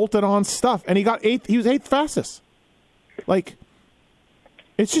bolted on stuff, and he got 8th. He was 8th fastest.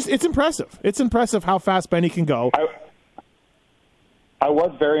 It's impressive. It's impressive how fast Benny can go. I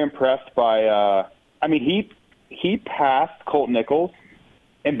was very impressed by. He passed Colt Nichols,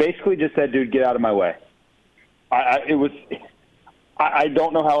 and basically just said, "Dude, get out of my way." I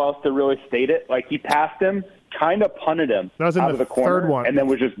don't know how else to really state it. He passed him, kind of punted him out of the corner, third one, and then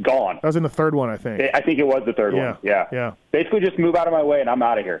was just gone. That was in the third one, I think. I think it was the third one. Yeah. Basically, just move out of my way, and I'm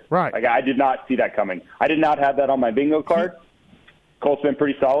out of here. Right. I did not see that coming. I did not have that on my bingo card. Colt's been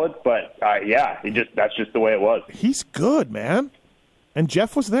pretty solid, but that's just the way it was. He's good, man. And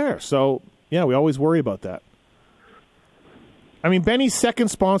Jeff was there, so yeah, we always worry about that. Benny's second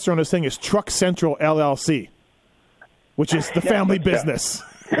sponsor on this thing is Truck Central LLC, which is the family business.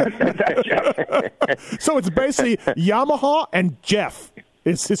 So it's basically Yamaha and Jeff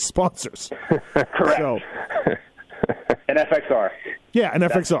is his sponsors. Correct. So, and FXR. Yeah, and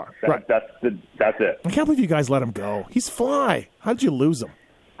FXR. Right. That's it. I can't believe you guys let him go. He's fly. How did you lose him?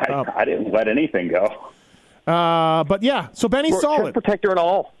 I didn't let anything go. But yeah, so Benny's solid. Chest protector and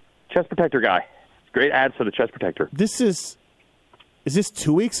all. Chest protector guy. Great ads for the chest protector. This is Is this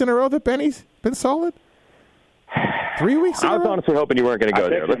 2 weeks in a row that Benny's been solid? 3 weeks in a I was row? honestly hoping you weren't going to go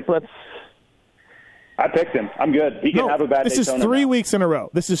there. Let's. I picked him. I'm good. He can have a bad This is Daytona 3 now. weeks in a row.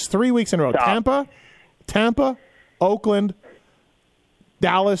 This is 3 weeks in a row. Stop. Tampa, Oakland,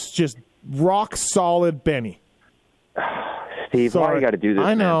 Dallas, just rock solid Benny. Steve, why Sorry. you got to do this?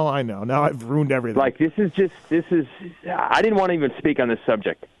 I man? know. Now I've ruined everything. Like this is. I didn't want to even speak on this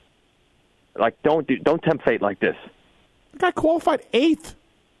subject. Like, don't tempt fate like this. the guy qualified eighth.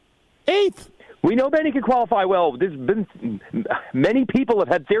 We know Benny can qualify well. There's been many people have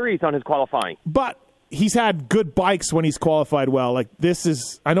had theories on his qualifying. But he's had good bikes when he's qualified well. Like this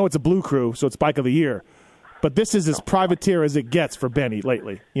is, I know it's a Blue Crew, so it's bike of the year, but this is as privateer as it gets for Benny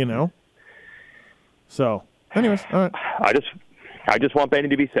lately. You know. So, anyways, all right. I just want Benny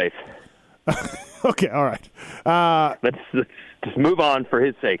to be safe. Okay, all right. Let's just move on for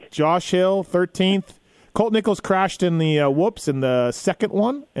his sake. Josh Hill, 13th. Colt Nichols crashed in the whoops in the second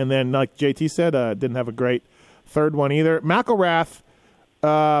one, and then, like JT said, didn't have a great third one either. McElrath,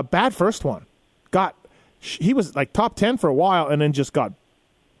 bad first one. He was like top 10 for a while, and then just got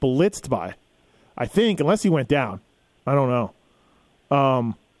blitzed by, I think, unless he went down. I don't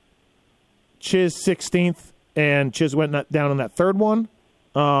know. Chiz 16th, and Chiz went down in that third one.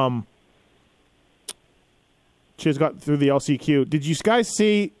 Chiz got through the LCQ. Did you guys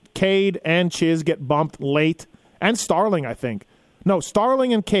see Cade and Chiz get bumped late? And Starling, I think. No,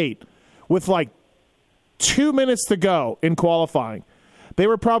 Starling and Cade with like 2 minutes to go in qualifying. They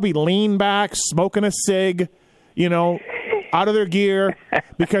were probably lean back, smoking a cig, out of their gear,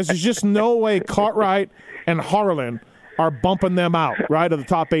 because there's just no way Cartwright and Harlan are bumping them out, right, of the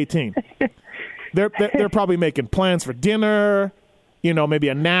top 18. They're probably making plans for dinner, maybe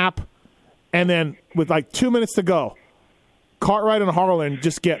a nap. And then with like 2 minutes to go, Cartwright and Harlan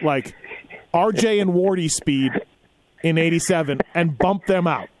just get like RJ and Wardy speed in 87 and bump them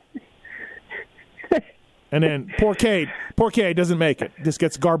out. And then poor Cade doesn't make it. Just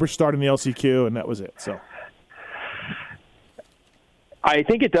gets garbage start in the LCQ, and that was it. So I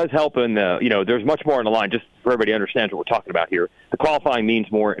think it does help in there's much more on the line, just for everybody understands what we're talking about here. The qualifying means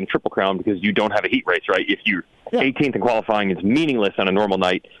more in Triple Crown because you don't have a heat race, right? If you're 18th in qualifying, it's meaningless on a normal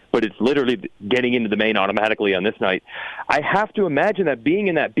night, but it's literally getting into the main automatically on this night. I have to imagine that being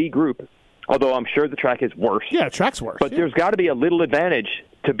in that B group, although I'm sure the track is worse. Yeah, the track's worse. But there's got to be a little advantage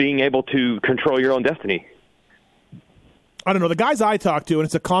to being able to control your own destiny. I don't know. The guys I talk to, and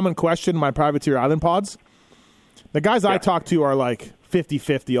it's a common question in my Privateer Island pods, the guys I talk to are like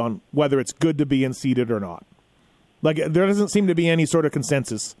 50-50 on whether it's good to be in-seated or not. Like, there doesn't seem to be any sort of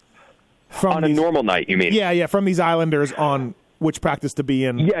consensus. On a normal night, you mean? Yeah, from these Islanders on which practice to be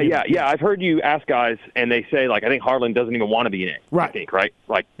in. Yeah. I've heard you ask guys, and they say, like, I think Harlan doesn't even want to be in it. Right. I think, right?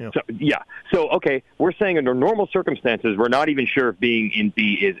 Like, yeah. So, okay, we're saying under normal circumstances, we're not even sure if being in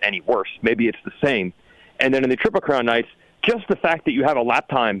B is any worse. Maybe it's the same. And then in the Triple Crown nights, just the fact that you have a lap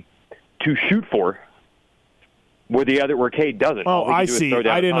time to shoot for, where Cade doesn't. Oh, I see.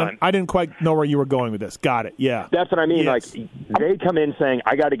 I didn't quite know where you were going with this. Got it. Yeah. That's what I mean. Yes. Like, they come in saying,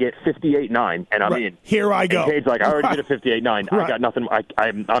 I got to get 58.9, and I'm in. Here I go. And Cade's like, I already did a 58.9. Right. I got nothing.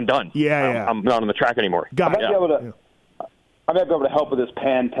 I'm done. Yeah. I'm not on the track anymore. I might be able to help with this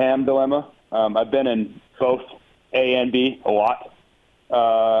Pan-Tam dilemma. I've been in both A and B a lot.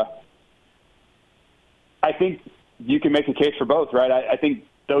 I think you can make a case for both, right? I think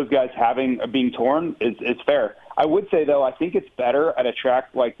those guys being torn is fair. I would say, though, I think it's better at a track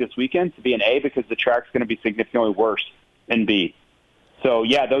like this weekend to be an A because the track's going to be significantly worse in B. So,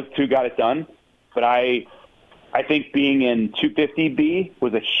 yeah, those two got it done. But I think being in 250B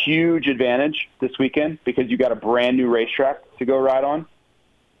was a huge advantage this weekend because you got a brand-new racetrack to go ride on.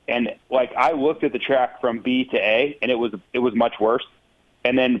 And, like, I looked at the track from B to A, and it was much worse.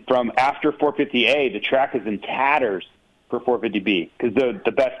 And then from after 450A, the track is in tatters for 450B because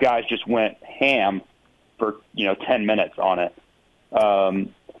the best guys just went ham for 10 minutes on it.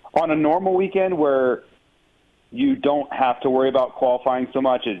 On a normal weekend where you don't have to worry about qualifying so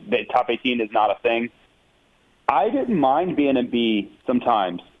much, the top 18 is not a thing, I didn't mind being in B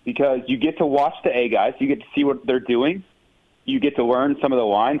sometimes because you get to watch the A guys, you get to see what they're doing, you get to learn some of the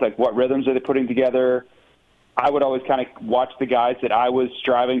lines, like what rhythms are they putting together. I would always kind of watch the guys that I was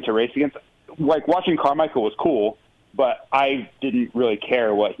striving to race against. Like watching Carmichael was cool, but I didn't really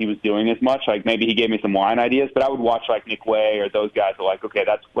care what he was doing as much. Like maybe he gave me some line ideas, but I would watch like Nick Way or those guys are like, okay,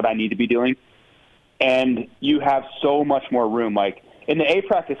 that's what I need to be doing. And you have so much more room. Like in the A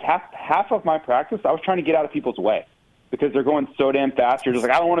practice, half of my practice, I was trying to get out of people's way because they're going so damn fast. You're just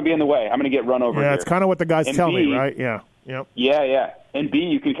like, I don't want to be in the way. I'm going to get run over. Yeah, here. it's kind of what the guys tell me, right? Yeah. Yep. Yeah. And B,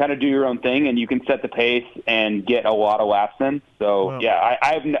 you can kind of do your own thing, and you can set the pace and get a lot of laps in. So, Wow. yeah,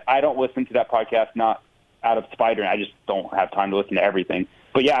 I don't listen to that podcast, not out of spite, and I just don't have time to listen to everything.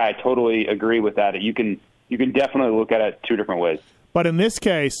 But, yeah, I totally agree with that. You can definitely look at it two different ways. But in this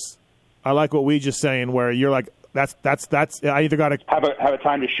case, I like what we just saying, where you're like, that's. I either got to Have a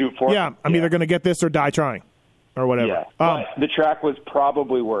time to shoot for. Yeah, I'm either going to get this or die trying, or whatever. Yeah, but the track was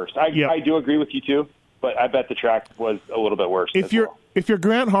probably worse. I do agree with you too, but I bet the track was a little bit worse. If you're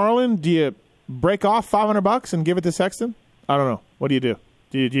Grant Harlan, do you break off $500 and give it to Sexton? I don't know. What do you do?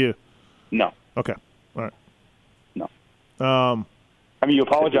 Do you? No. Okay. All right. No. I mean, you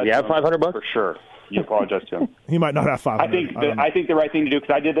apologize. You have $500 for sure. You apologize to him. He might not have 500. I think the right thing to do,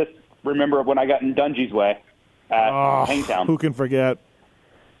 because I did this. Remember when I got in Dungy's way at Hangtown? Who can forget?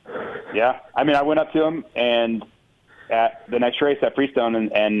 Yeah, I mean, I went up to him and at the next race at Freestone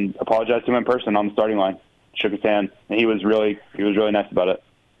and apologized to him in person on the starting line. Shook his hand, and he was really nice about it.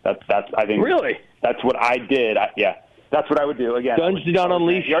 That's I think Really? that's what I did. That's what I would do again. Dunge did not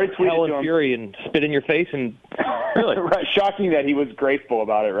unleash He already tweeted hell to and him. fury and spit in your face and really. Right, shocking that he was graceful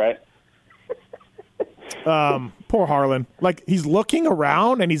about it, right? Poor Harlan. Like, he's looking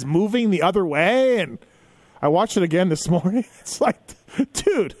around and he's moving the other way, and I watched it again this morning. It's like,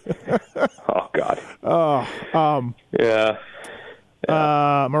 dude. Oh God. Yeah.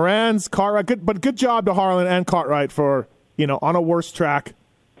 Moran's, Cartwright, good job to Harlan and Cartwright for, on a worse track,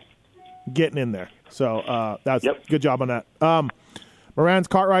 getting in there. So that's good job on that. Moran's,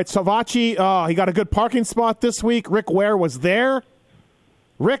 Cartwright, Savacci. He got a good parking spot this week. Rick Ware was there.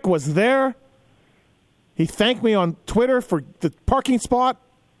 He thanked me on Twitter for the parking spot.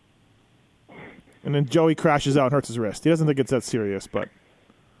 And then Joey crashes out and hurts his wrist. He doesn't think it's that serious, but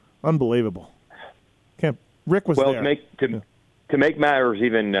unbelievable. Rick was well, there. To make matters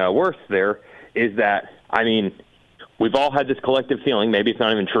even worse, there is that, I mean, we've all had this collective feeling, maybe it's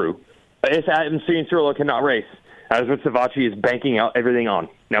not even true, but it's Adam Cianciarulo cannot race. That's what Savacci is banking out everything on.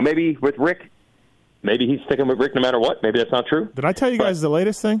 Now, maybe with Rick, maybe he's sticking with Rick no matter what. Maybe that's not true. Did I tell you guys the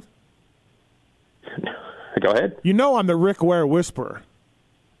latest thing? Go ahead. I'm the Rick Ware whisperer.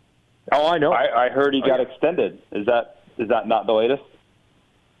 Oh, I know. I heard he got extended. Is that not the latest?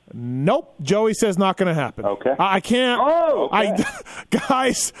 Nope. Joey says not going to happen. Okay. I can't. Oh, okay.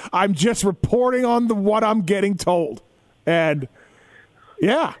 Guys, I'm just reporting on what I'm getting told. And,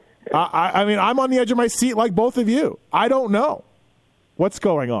 yeah. I mean, I'm on the edge of my seat like both of you. I don't know what's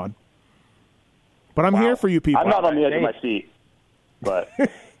going on. But I'm here for you people. I'm not on the edge of my seat, but...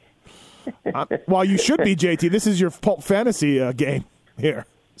 well, you should be, JT. This is your Pulp Fantasy game here.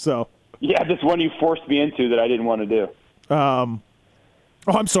 So. Yeah, this one you forced me into that I didn't want to do.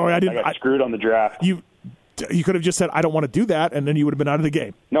 Oh, I'm sorry. I got screwed on the draft. You could have just said, I don't want to do that, and then you would have been out of the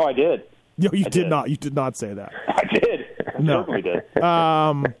game. No, I did. No, you did not. You did not say that. I did. I certainly did.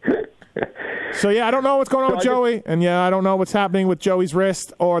 So, yeah, I don't know what's going on with Joey, and, I don't know what's happening with Joey's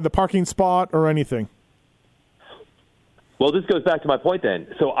wrist or the parking spot or anything. Well, this goes back to my point then.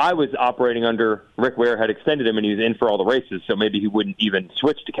 So I was operating under Rick Ware had extended him, and he was in for all the races, so maybe he wouldn't even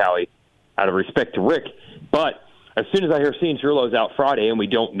switch to Cali out of respect to Rick. But as soon as I hear Cianciarulo's out Friday and we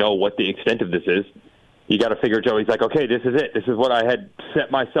don't know what the extent of this is, you got to figure Joey's like, okay, this is it. This is what I had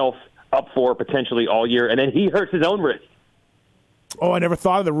set myself up for potentially all year, and then he hurts his own wrist. Oh, I never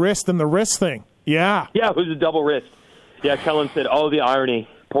thought of the wrist and the wrist thing. Yeah. Yeah, it was a double wrist. Yeah, Kellen said, oh, the irony.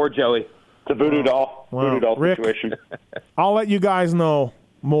 Poor Joey. It's a voodoo doll. Voodoo doll Rick, situation. I'll let you guys know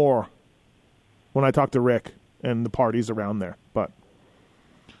more when I talk to Rick and the parties around there. But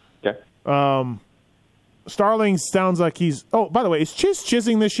okay. Starling sounds like he's... Oh, by the way, is Chiz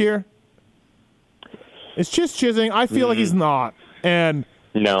chizzing this year? Is Chiz chizzing? I feel like he's not. And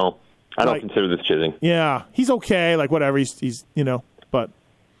no, I don't consider this chizzing. Yeah, he's okay. Like, whatever. He's but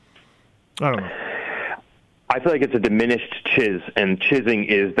I don't know. I feel like it's a diminished chiz, and chizzing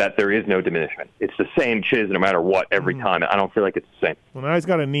is that there is no diminishment. It's the same chiz no matter what every time. I don't feel like it's the same. Well, now he's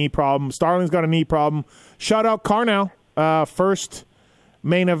got a knee problem. Starling's got a knee problem. Shout out Carnow, first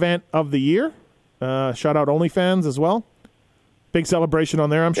main event of the year. Shout out OnlyFans as well. Big celebration on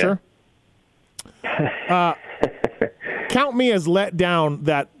there, I'm sure. Count me as let down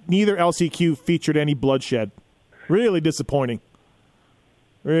that neither LCQ featured any bloodshed. Really disappointing.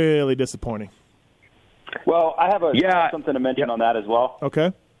 Really disappointing. Well, I have something to mention on that as well.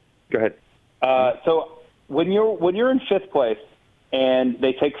 Okay. Go ahead. So when you're in fifth place and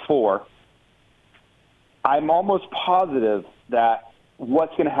they take 4, I'm almost positive that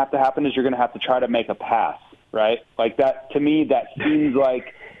what's going to have to happen is you're going to have to try to make a pass, right? Like that, to me, that seems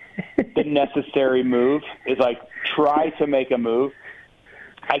like the necessary move is like try to make a move.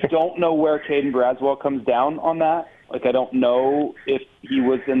 I don't know where Caden Braswell comes down on that. Like, I don't know if he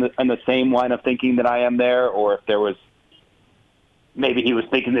was in the same line of thinking that I am there, or if there was maybe he was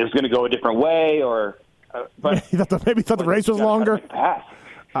thinking it was going to go a different way, or but maybe he thought the race was longer. Pass.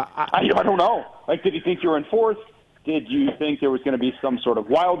 I don't know. Like, did he think you were in fourth? Did you think there was going to be some sort of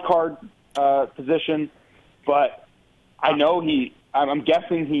wild card position? But I know I'm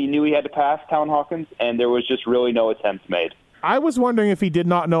guessing he knew he had to pass Talon Hawkins, and there was just really no attempt made. I was wondering if he did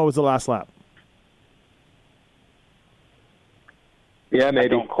not know it was the last lap. Yeah,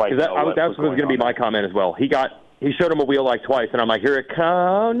 maybe. That was going to be my comment as well. He showed him a wheel like twice, and I'm like, here it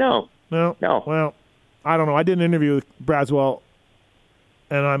comes. No. Well, I don't know. I did an interview with Braswell,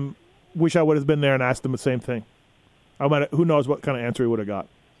 and I wish I would have been there and asked him the same thing. Who knows what kind of answer he would have got.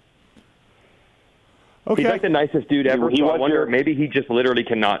 Okay. He's like the nicest dude ever. I wonder, maybe he just literally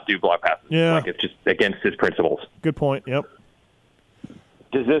cannot do block passes. Yeah. Like, it's just against his principles. Good point. Yep.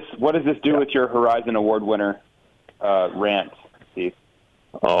 What does this do with your Horizon Award winner rant, Steve?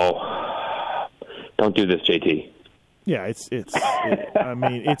 Oh, don't do this, JT. Yeah, I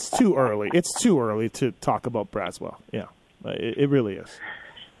mean, it's too early. It's too early to talk about Braswell. Yeah, it really is.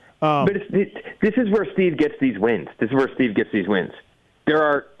 But this is where Steve gets these wins. There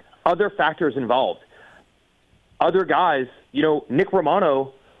are other factors involved. Other guys, Nick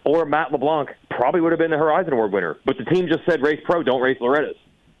Romano or Matt LeBlanc probably would have been the Horizon Award winner, but the team just said race pro, don't race Loretta's.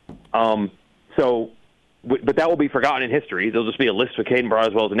 But that will be forgotten in history. There'll just be a list with Caden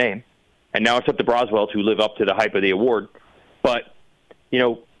Braswell's name. And now it's up to Braswell to live up to the hype of the award. But,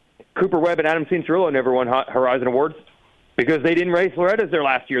 Cooper Webb and Adam Cianciarulo never won Horizon Awards because they didn't race Loretta's their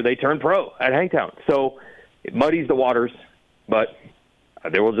last year. They turned pro at Hangtown. So it muddies the waters. But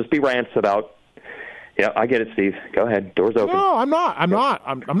there will just be rants about, yeah, I get it, Steve. Go ahead. Door's open. No, I'm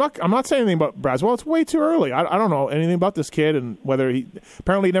not saying anything about Braswell. It's way too early. I don't know anything about this kid and whether he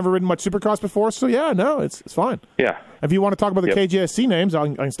apparently never ridden much Supercross before. So yeah, no, it's fine. Yeah. If you want to talk about the KJSC names,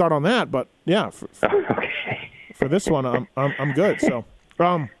 I can start on that. But yeah, for this one, I'm good. So,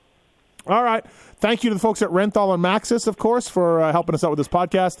 all right. Thank you to the folks at Renthal and Maxxis, of course, for helping us out with this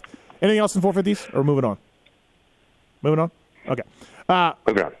podcast. Anything else in 450s or moving on? Okay.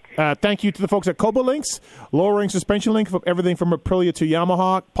 Moving on. Thank you to the folks at Cobolinks, lowering suspension link from everything from Aprilia to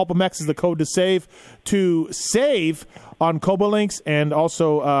Yamaha. PulpMX is the code to save on Cobolinks, and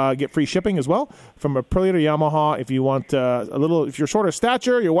also get free shipping as well from Aprilia to Yamaha. If you want if you're shorter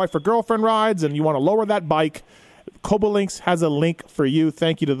stature, your wife or girlfriend rides, and you want to lower that bike, Cobolinks has a link for you.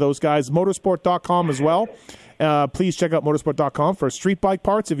 Thank you to those guys. Motorsport.com as well. Please check out motorsport.com for street bike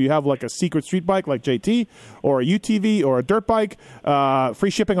parts. If you have like a secret street bike like JT or a UTV or a dirt bike, free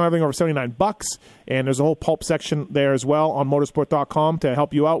shipping on everything over $79. And there's a whole pulp section there as well on motorsport.com to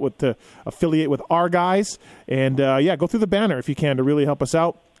help you out to affiliate with our guys. And go through the banner if you can to really help us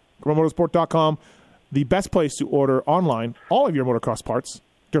out. Go to motorsport.com, the best place to order online all of your motocross parts.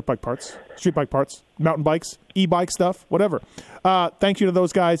 Dirt bike parts, street bike parts, mountain bikes, e-bike stuff, whatever. Thank you to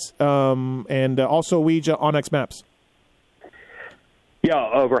those guys, and also Ouija Onyx Maps. Yeah,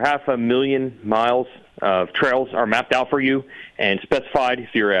 over 500,000 miles of trails are mapped out for you and specified if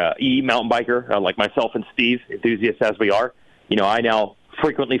you're a e-mountain biker like myself and Steve, enthusiasts as we are. I now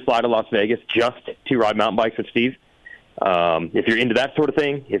frequently fly to Las Vegas just to ride mountain bikes with Steve. If you're into that sort of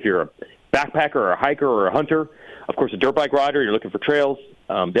thing, if you're a backpacker or a hiker or a hunter, of course, a dirt bike rider, you're looking for trails.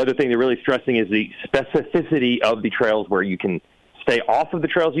 The other thing they're really stressing is the specificity of the trails where you can stay off of the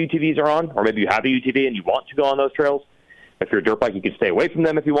trails UTVs are on, or maybe you have a UTV and you want to go on those trails. If you're a dirt bike, you can stay away from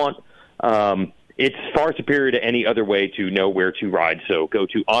them if you want. It's far superior to any other way to know where to ride. So go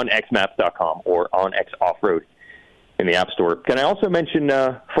to onxmaps.com or onx Offroad in the App Store. Can I also mention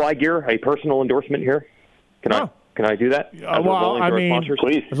Fly Gear, a personal endorsement here? Can I do that? Well, I mean,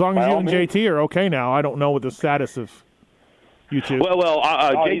 please. As long as you and JT are okay now, I don't know what the status of you two. Well,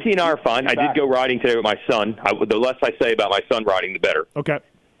 JT and I are fine. I did go riding today with my son. The less I say about my son riding, the better. Okay.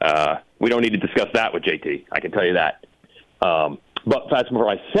 We don't need to discuss that with JT. I can tell you that. But as for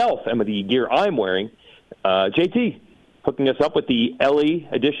myself and with the gear I'm wearing, JT hooking us up with the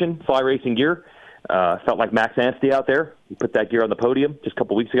LE edition Fly Racing gear. Felt like Max Anstey out there. He put that gear on the podium just a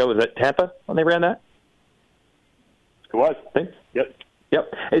couple weeks ago. Was that Tampa when they ran that? It was. Thanks. Yep.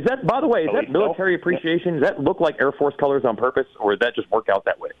 Is that, by the way, is that military appreciation? Does that look like Air Force colors on purpose, or did that just work out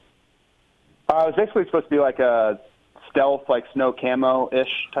that way? It was actually supposed to be like a stealth, like snow camo-ish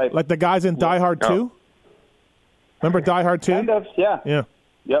type. Like the guys in Die Hard 2? Remember Die Hard 2? Kind of, yeah. Yeah.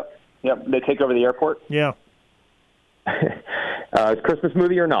 Yep. They take over the airport. Yeah. Is Christmas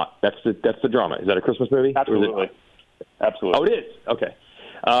movie or not? That's the drama. Is that a Christmas movie? Absolutely. Absolutely. Oh, it is? Okay.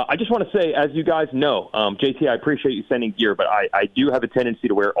 I just want to say, as you guys know, JT, I appreciate you sending gear, but I do have a tendency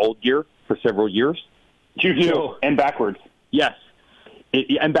to wear old gear for several years. You do, So- and backwards. Yes,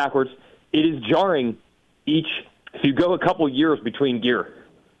 and backwards. It is jarring if you go a couple years between gear,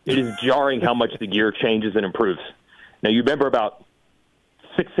 it is jarring how much the gear changes and improves. Now, you remember about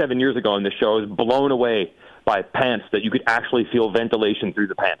 6-7 years ago on this show, I was blown away by pants that you could actually feel ventilation through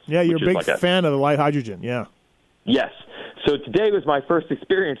the pants. Yeah, you're a which is big like a- fan of the light hydrogen. Yeah. Yes. So today was my first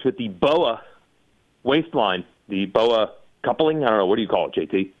experience with the BOA waistline, the BOA coupling. I don't know. What do you call it,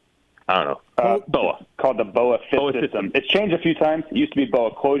 JT? I don't know. BOA. Called the BOA Fit BOA system. system. It's changed a few times. It used to be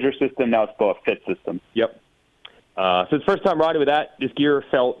BOA Closure System. Now it's BOA Fit System. Yep. So it's the first time riding with that. This gear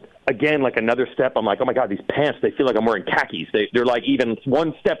felt, again, like another step. I'm like, oh, my God, these pants, they feel like I'm wearing khakis. They're like even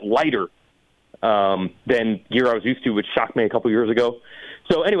one step lighter than gear I was used to, which shocked me a couple years ago.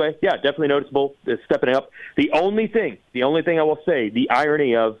 So anyway, yeah, definitely noticeable. It's stepping up. The only thing I will say, the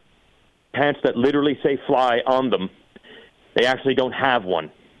irony of pants that literally say fly on them, they actually don't have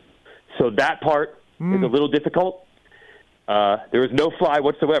one. So that part is a little difficult. There is no fly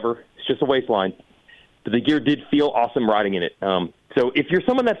whatsoever. It's just a waistline. But the gear did feel awesome riding in it. So if you're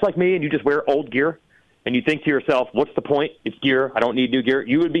someone that's like me and you just wear old gear and you think to yourself, what's the point? It's gear. I don't need new gear.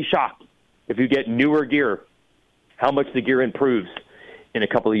 You would be shocked if you get newer gear, how much the gear improves in a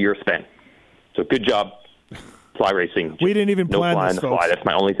couple of years span. So good job, Fly Racing. We didn't even no plan fly this, on the folks. fly. That's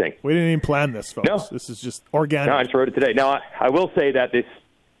my only thing. We didn't even plan this, folks. No. This is just organic. No, I just rode it today. Now, I will say that this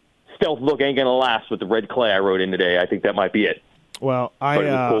stealth look ain't going to last with the red clay I rode in today. I think that might be it. Well, But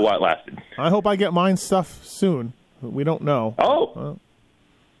it was cool while it lasted. I hope I get mine stuff soon. We don't know. Oh,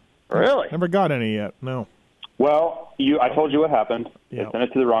 really? Never got any yet. No. Well, I told you what happened. Yeah. I sent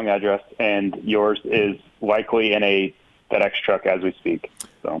it to the wrong address, and yours is likely in a FedEx truck as we speak.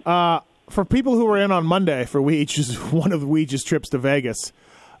 So For people who were in on Monday for Weech's, one of Weech's trips to Vegas,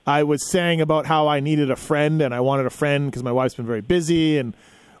 I was saying about how I needed a friend and I wanted a friend because my wife's been very busy. And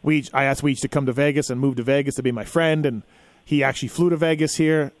I asked Weech to come to Vegas and move to Vegas to be my friend. And he actually flew to Vegas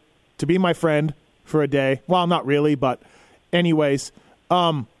here to be my friend for a day. Well, not really, but anyways.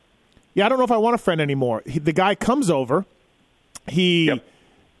 Yeah, I don't know if I want a friend anymore. The guy comes over. He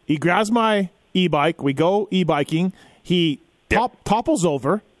grabs my e-bike. We go e-biking. He topples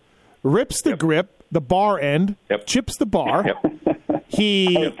over, rips the grip, the bar end, chips the bar. I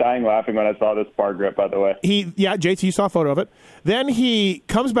was dying laughing when I saw this bar grip, by the way. JT, you saw a photo of it. Then he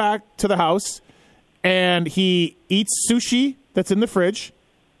comes back to the house, and he eats sushi that's in the fridge,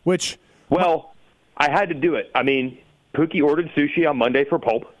 which... Well, I had to do it. I mean, Pookie ordered sushi on Monday for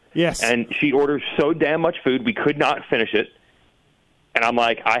Pulp. Yes. And she orders so damn much food, we could not finish it. And I'm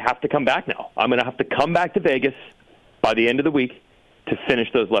like, I have to come back now. I'm going to have to come back to Vegas by the end of the week to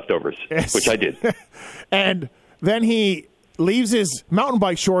finish those leftovers, which I did. And then he leaves his mountain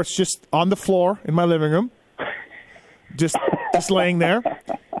bike shorts just on the floor in my living room, just laying there.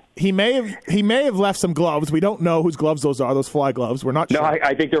 He may have left some gloves. We don't know whose gloves those are, those fly gloves. We're not sure. No,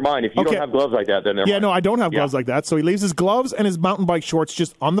 I think they're mine. If you don't have gloves like that, then they're mine. No, I don't have gloves like that. So he leaves his gloves and his mountain bike shorts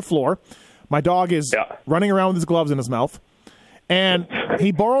just on the floor. My dog is running around with his gloves in his mouth. And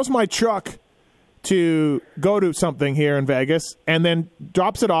he borrows my truck to go to something here in Vegas and then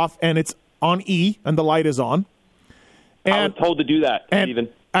drops it off, and it's on E, and the light is on. And, I was told to do that, Steven.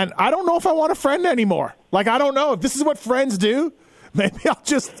 And I don't know if I want a friend anymore. Like, I don't know. If this is what friends do, maybe I'll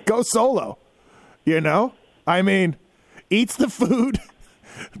just go solo. You know? I mean, eats the food,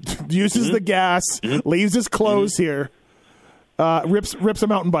 uses the gas, leaves his clothes here, rips a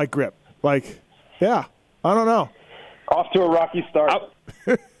mountain bike grip. Like, yeah, I don't know. Off to a rocky start.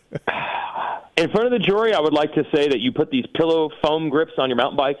 In front of the jury, I would like to say that you put these pillow foam grips on your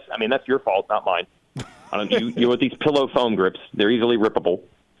mountain bikes. I mean, that's your fault, not mine. You with these pillow foam grips, they're easily rippable.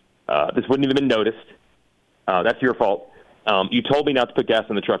 This wouldn't even been noticed. That's your fault. You told me not to put gas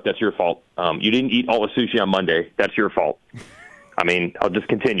in the truck. That's your fault. You didn't eat all the sushi on Monday. That's your fault. I mean, I'll just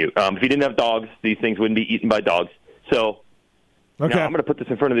continue. If you didn't have dogs, these things wouldn't be eaten by dogs. So okay. I'm going to put this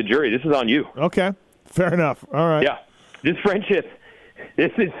in front of the jury. This is on you. Okay. Fair enough. All right. Yeah. This friendship,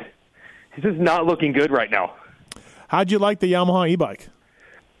 this is not looking good right now. How'd you like the Yamaha e-bike?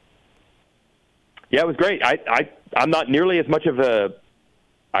 Yeah, it was great. I'm not nearly as much of a,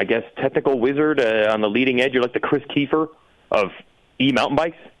 I guess, technical wizard on the leading edge. You're like the Chris Kiefer of e-mountain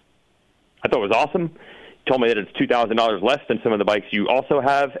bikes. I thought it was awesome. He told me that it's $2,000 less than some of the bikes you also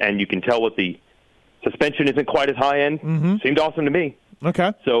have, and you can tell what the suspension isn't quite as high-end. Seemed awesome to me.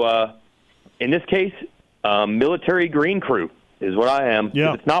 Okay. So in this case, military green crew is what I am.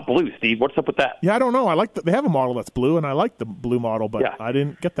 Yeah. It's not blue, Steve. What's up with that? Yeah, I don't know. I like they have a model that's blue, and I like the blue model, but I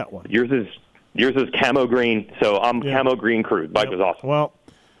didn't get that one. Yours is camo green, so I'm camo green crew. The bike was awesome. Well,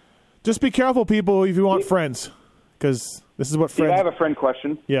 just be careful, people, if you want friends, because this is what friends... I have a friend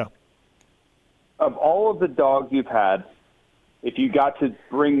question. Yeah. of all of the dogs you've had, if you got to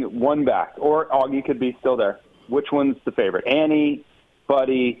bring one back, or Augie could be still there, which one's the favorite? Annie,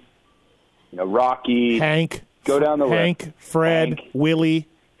 Buddy, Rocky, Hank. Go down the Hank, list. Fred, Hank. Willie,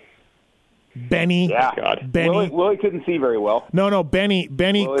 Benny. Yeah, God. Benny. Willie couldn't see very well. No, Benny.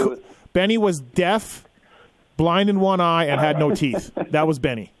 Benny was deaf, blind in one eye, and had no teeth. That was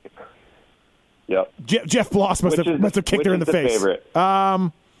Benny. Yep. Jeff Bloss must have kicked her in the face. Favorite?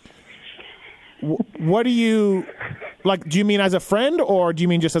 What do you like? Do you mean as a friend, or do you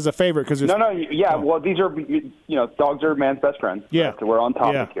mean just as a favorite? Because No. Yeah. Well, these are dogs are man's best friends. Yeah. So we're on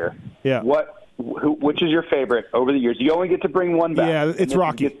topic Yeah. here. Yeah. Which is your favorite over the years? You only get to bring one back. Yeah, and it's this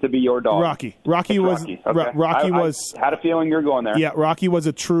Rocky. Gets to be your dog. Rocky. Rocky It's was. Rocky. Okay. Rocky was. I had a feeling you're going there. Yeah, Rocky was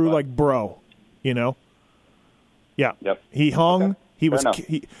a true bro. Yeah. Yep. He hung. Okay. He Fair was. enough.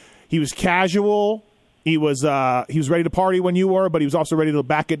 He was casual. He was ready to party when you were, but he was also ready to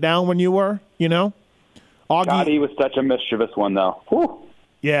back it down when you were. Augie. God, he was such a mischievous one, though. Whew.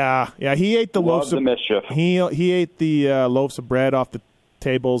 Yeah. He ate the Loved loaves the of mischief. He ate the loaves of bread off the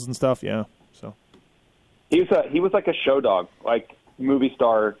tables and stuff. Yeah. So. He was like a show dog, like movie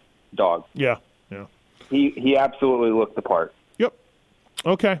star dog. Yeah. He absolutely looked the part. Yep.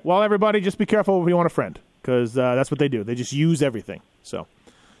 Okay. Well, everybody, just be careful if you want a friend, because that's what they do. They just use everything. So.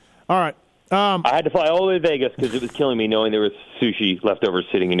 All right. I had to fly all the way to Vegas because it was killing me knowing there was sushi leftovers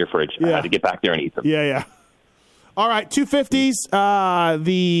sitting in your fridge. I had to get back there and eat them. Yeah. All right, 250s.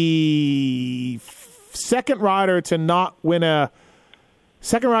 The second rider to win a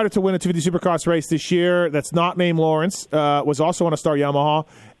 250 Supercross race this year that's not named Lawrence was also on a Star Yamaha,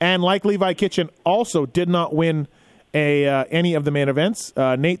 and like Levi Kitchen, also did not win any of the main events.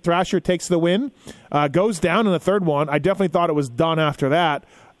 Nate Thrasher takes the win, goes down in the third one. I definitely thought it was done after that.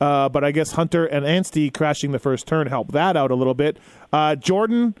 But I guess Hunter and Anstey crashing the first turn helped that out a little bit.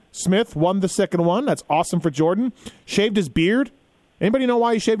 Jordan Smith won the second one. That's awesome for Jordan. Shaved his beard. Anybody know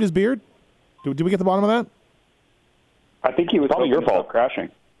why he shaved his beard? Did we get to the bottom of that? I think he was Probably your fault.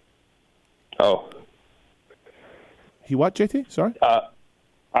 Crashing. Oh. He what, JT? Sorry?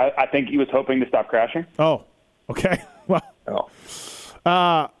 I think he was hoping to stop crashing. Oh, okay. Well,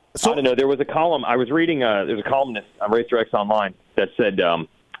 I don't know. There was a column. I was reading, there's a columnist on RacerX Online that said,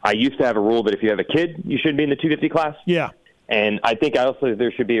 I used to have a rule that if you have a kid, you shouldn't be in the 250 class. yeah. And I think also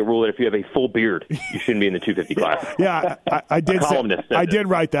there should be a rule that if you have a full beard, you shouldn't be in the 250 class. Yeah, I did. columnist said I this. did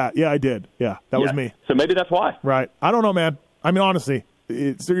write that. Yeah, I did. Yeah, that was me. So maybe that's why. Right. I don't know, man. I mean, honestly,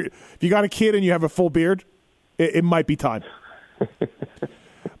 if you got a kid and you have a full beard, it might be time.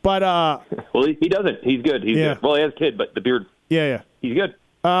 But well, he doesn't. He's good. He's good. Well, he has a kid, but the beard. Yeah. He's good.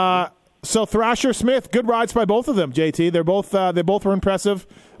 So Thrasher, Smith, good rides by both of them. JT, they both were impressive.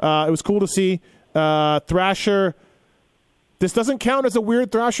 It was cool to see Thrasher. This doesn't count as a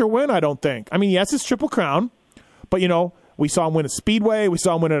weird Thrasher win, I don't think. I mean, yes, it's Triple Crown, but we saw him win at Speedway, we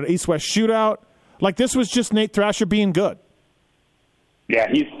saw him win at an East-West shootout. Like, this was just Nate Thrasher being good. Yeah,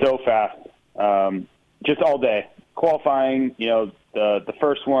 he's so fast. Just all day. Qualifying, the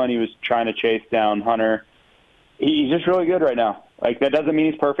first one, he was trying to chase down Hunter. He's just really good right now. Like, that doesn't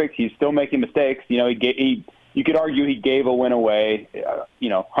mean he's perfect. He's still making mistakes. You could argue he gave a win away.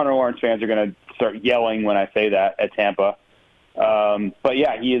 Hunter Lawrence fans are going to start yelling when I say that at Tampa. But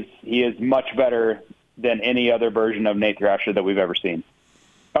yeah, he is much better than any other version of Nate Thrasher that we've ever seen,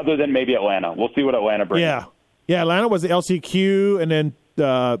 other than maybe Atlanta. We'll see what Atlanta brings. Yeah. Atlanta was the LCQ and then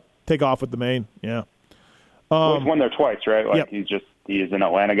take off with the main. Yeah. Well, he's won there twice, right? Like he is an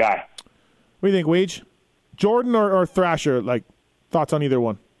Atlanta guy. What do you think, Weege? Jordan or Thrasher? Like, thoughts on either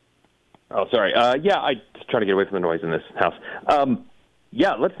one? Oh, sorry. I just try to get away from the noise in this house.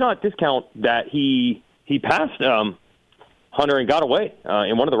 Let's not discount that he passed Hunter and got away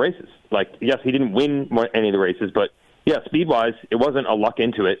in one of the races. Like, yes, he didn't win any of the races, but yeah, speed-wise, it wasn't a luck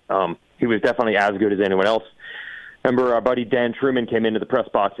into it. He was definitely as good as anyone else. Remember, our buddy Dan Truman came into the press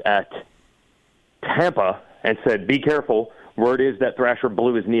box at Tampa and said, "Be careful. Word is that Thrasher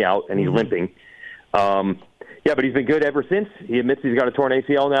blew his knee out and he's limping." But he's been good ever since. He admits he's got a torn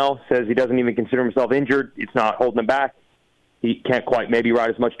ACL now, says he doesn't even consider himself injured. It's not holding him back. He can't quite maybe ride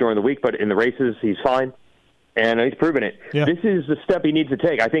as much during the week, but in the races, he's fine. And he's proven it. Yeah. This is the step he needs to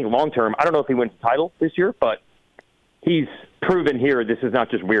take. I think long-term, I don't know if he wins the title this year, but he's proven here this is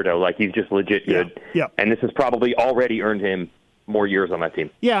not just weirdo. Like, he's just legit good. Yeah. And this has probably already earned him more years on that team.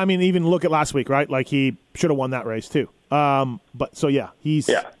 Yeah, I mean, even look at last week, right? Like, he should have won that race too.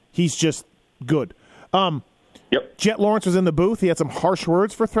 He's just good. Jet Lawrence was in the booth. He had some harsh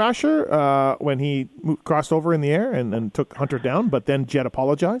words for Thrasher when he crossed over in the air and took Hunter down, but then Jet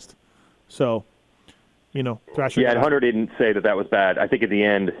apologized. So, Thrasher. Yeah, and Hunter didn't say that was bad. I think at the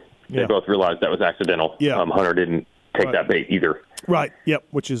end, Yeah. They both realized that was accidental. Yeah. Hunter didn't take Right. that bait either. Right. Yep.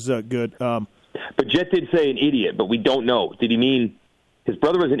 Which is good. But Jet did say an idiot, but we don't know. Did he mean his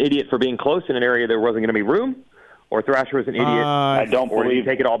brother was an idiot for being close in an area there wasn't going to be room, or Thrasher was an idiot? I don't or did he believe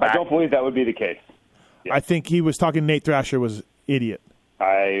take it all back? I don't believe that would be the case. I think he was talking Nate Thrasher was idiot.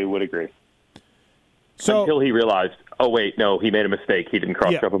 I would agree. So Until he realized, oh wait, no, he made a mistake. He didn't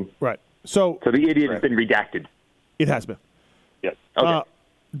cross yeah, up him. right. So So the idiot has been redacted. it has been. Yes. Okay.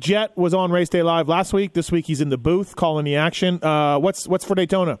 Jet was on Race Day Live last week. This week he's in the booth calling the action. What's for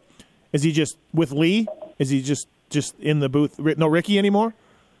Daytona? Is he just with Lee? Is he just in the booth? No Ricky anymore?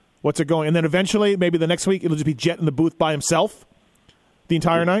 What's it going? And then eventually, maybe the next week, it'll just be Jet in the booth by himself the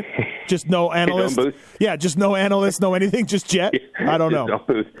entire night? Just no analyst? booth? Yeah, just no analyst, no anything, just Jet? I don't know. No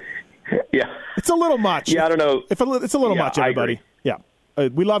booth. Yeah. It's a little much. Yeah, I don't know. It's a little Yeah, much, I everybody. agree. Yeah.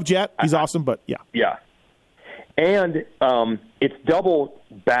 We love Jet. He's awesome, but yeah. Yeah. And it's double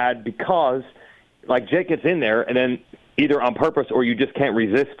bad because, like, Jet gets in there, and then either on purpose or you just can't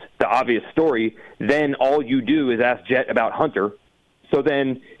resist the obvious story, then all you do is ask Jet about Hunter. So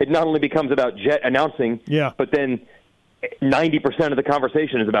then it not only becomes about Jet announcing, Yeah. but then 90% of the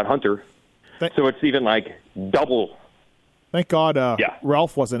conversation is about Hunter. Th- So it's even, like, double. Thank God Yeah.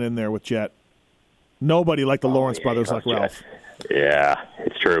 Ralph wasn't in there with Jet. Nobody liked the Lawrence yeah, brothers he like calls Jet. Ralph. Yeah,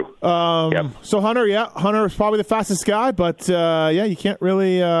 it's true. Yep. So Hunter is probably the fastest guy, but you can't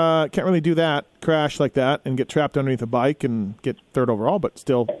really do that, crash like that, and get trapped underneath a bike and get third overall. But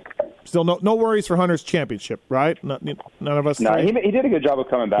still no worries for Hunter's championship, right? None of us. No, three? he did a good job of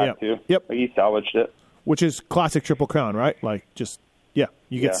coming back Yeah. too. Yep. Like, he salvaged it. Which is classic Triple Crown, right? Like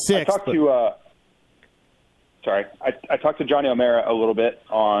you get six. I talked to I talked to Johnny O'Mara a little bit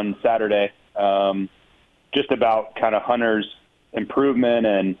on Saturday, just about kind of Hunter's improvement,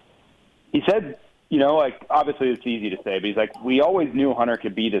 and he said, like, obviously it's easy to say, but he's like, we always knew Hunter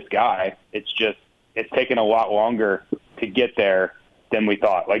could be this guy. It's taken a lot longer to get there than we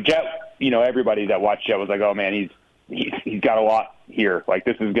thought. Like Jet, everybody that watched Jet was like, oh man, he's got a lot here. Like,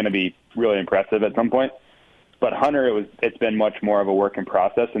 this is going to be really impressive at some point. But Hunter, it's been much more of a work in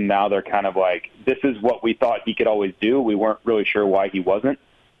process, and now they're kind of like, this is what we thought he could always do. We weren't really sure why he wasn't.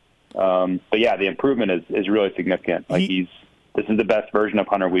 But yeah, the improvement is really significant. Like, this is the best version of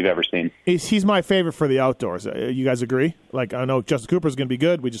Hunter we've ever seen. He's my favorite for the outdoors. You guys agree? Like, I know Justin Cooper's going to be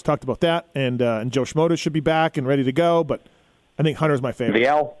good. We just talked about that, and Joe Schmoda should be back and ready to go. But I think Hunter's my favorite.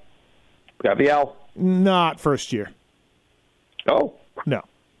 Vial? Got Vial? Not first year. Oh, No.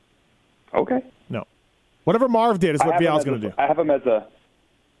 okay. No. Whatever Marv did is what Vial's going to do. I have him as a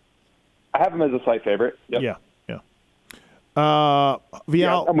slight favorite. Yep. Yeah. Yeah,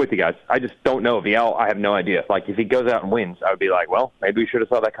 Vial. I'm with you guys. I just don't know. Vial, I have no idea. Like, if he goes out and wins, I would be like, well, maybe we should have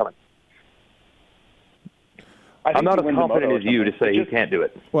saw that coming. I'm not as confident as you to say he can't do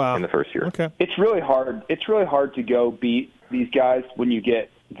it in the first year. Okay. It's really hard. It's really hard to go beat these guys when you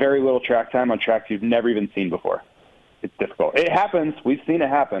get very little track time on tracks you've never even seen before. It's difficult. It happens. We've seen it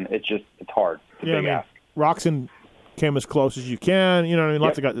happen. It's hard. It's a big ask. Roxon came as close as you can. You know what I mean?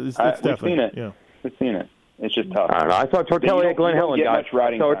 Lots of guys. It's definitely. We've seen it. Yeah. We've seen it. It's just tough. I don't know. I saw Tortelli at Glen Helen, guys.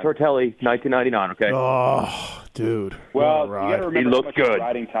 I saw Tortelli, 1999, okay? Oh, dude. Well, what a you got to ride. remember He how looked much good.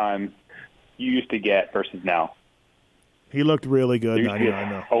 riding time you used to get versus now. He looked really good. There used to be 99,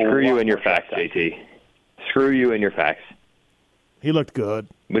 though. a Screw lot you and your more track facts, time. JT. Screw you and your facts. He looked good.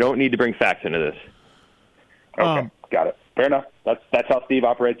 We don't need to bring facts into this. Okay, got it. Fair enough. That's how Steve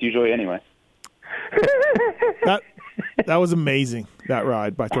operates usually anyway. That was amazing, that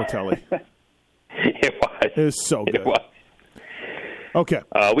ride by Tortelli. It was. It was so good. It was. Okay.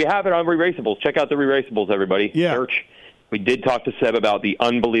 We have it on Re-Raceables. Check out the Re-Raceables, everybody. Yeah. Search. We did talk to Seb about the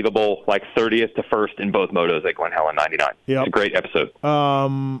unbelievable, 30th to 1st in both motos at Glen Helen 99. Yep. It's a great episode.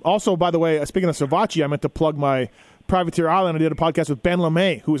 Also, by the way, speaking of Savacci, I meant to plug my Privateer Island. I did a podcast with Ben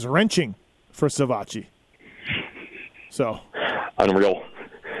LeMay, who is wrenching for Savacci. So. Unreal.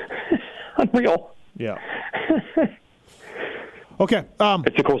 Unreal. Yeah. Okay.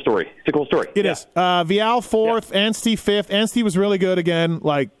 It's a cool story. It is. Vial fourth, Anstey fifth. Anstey was really good again,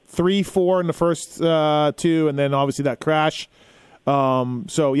 3-4 in the first two, and then obviously that crash.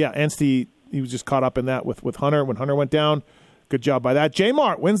 Anstey, he was just caught up in that with Hunter when Hunter went down. Good job by that.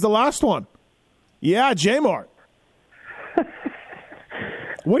 J-Mart wins the last one. Yeah, J-Mart.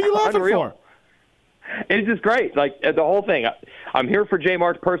 What are you laughing for? It's just great. The whole thing. I'm here for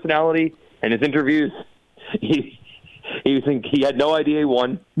J-Mart's personality and his interviews. He had no idea he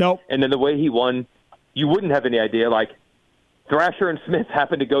won. Nope. And then the way he won, you wouldn't have any idea. Thrasher and Smith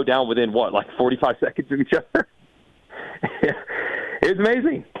happened to go down within, 45 seconds of each other? It was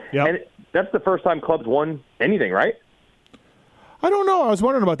amazing. Yep. And that's the first time clubs won anything, right? I don't know. I was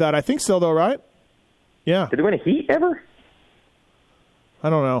wondering about that. I think so, though, right? Yeah. Did they win a heat ever? I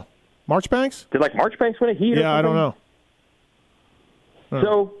don't know. Marchbanks? Did Marchbanks win a heat? Yeah, I don't know.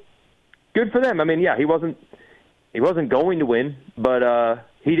 So good for them. I mean, yeah, he wasn't going to win, but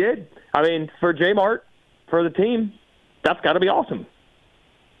he did. I mean, for J Mart, for the team, that's got to be awesome.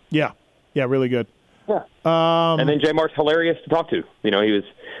 Yeah, really good. Yeah. And then J Mart's hilarious to talk to. He was,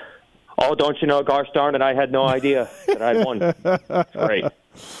 oh, don't you know, gosh darn it, I had no idea that I'd won. Great.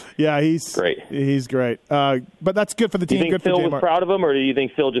 Yeah, he's great. He's great. But that's good for the team. Do you good think for Phil J Mart. was proud of him, or do you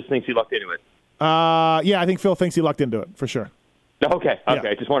think Phil just thinks he lucked into it? Yeah, I think Phil thinks he lucked into it for sure. Okay.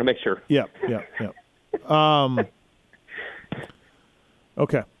 Yeah. Just want to make sure. Yeah.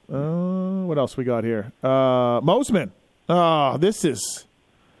 Okay. What else we got here? Mosman. This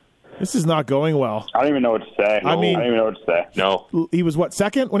is not going well. I don't even know what to say. I mean- I don't even know what to say. No. He was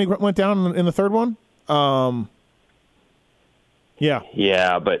second when he went down in the third one? Yeah.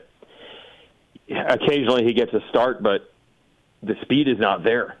 Yeah, but occasionally he gets a start, but the speed is not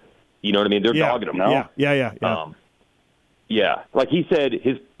there. You know what I mean? They're dogging him. No. Yeah. Yeah, like he said,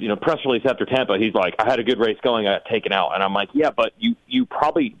 his press release after Tampa, he's like, I had a good race going, I got taken out, and I'm like, yeah, but you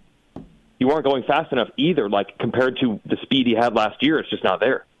probably weren't going fast enough either. Like compared to the speed he had last year, it's just not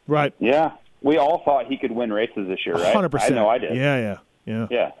there. Right. Yeah. We all thought he could win races this year, right? 100%. I know I did. Yeah. Yeah.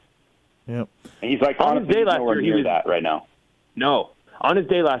 Yeah. And he's like, On his honestly, day he's last nowhere year, he near was- that right now. No, on his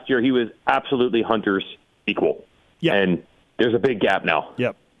day last year, he was absolutely Hunter's equal. Yeah. And there's a big gap now.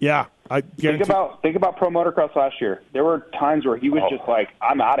 Yep. Yeah. I Think guarantee. about Pro Motocross last year. There were times where he was just like,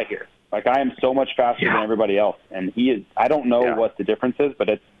 I'm out of here. Like, I am so much faster than everybody else. And he is, I don't know what the difference is, but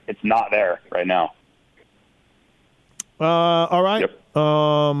it's not there right now. All right. Yep.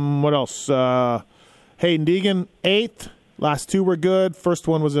 What else? Hayden Deegan, 8th. Last two were good. First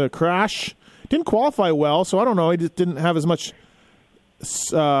one was a crash. Didn't qualify well, so I don't know. He just didn't have as much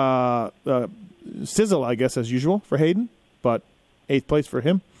sizzle, I guess, as usual for Hayden. But 8th place for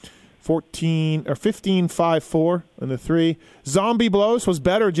him. 15-5-4 in the 3. Zombie Blows was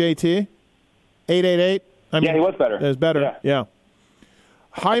better, JT. 888. I mean, Yeah, he was better. It was better. Yeah.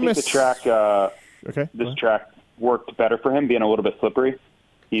 I think Hymus. the track, Okay. this track worked better for him, being a little bit slippery.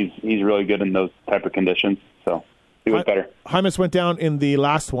 He's really good in those type of conditions, so he was better. Hymus went down in the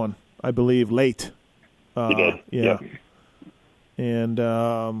last one, I believe, late. He did. Yeah. Yep. And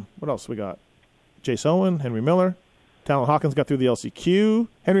what else we got? Chase Owen, Henry Miller. Talon Hawkins got through the LCQ.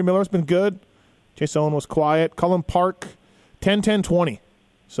 Henry Miller's been good. Chase Owen was quiet. Cullen Park, 10-10-20.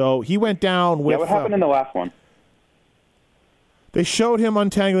 So he went down with... Yeah, what happened in the last one? They showed him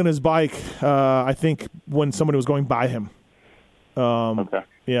untangling his bike, I think, when somebody was going by him. Okay.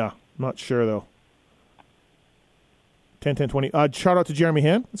 Yeah, not sure, though. 10-10-20. Shout out to Jeremy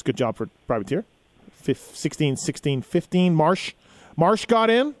Hand. That's a good job for privateer. 16-16-15. Marsh got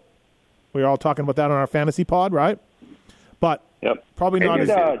in. We were all talking about that on our fantasy pod, right? But Yep. probably not And,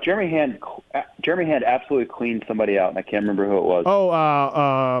 as... Jeremy Hand absolutely cleaned somebody out, and I can't remember who it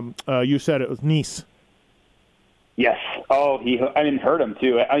was. You said it was Nice. Yes. Oh, hurt him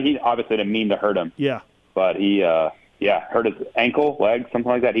too. He obviously didn't mean to hurt him, Yeah. but he, hurt his ankle, leg, something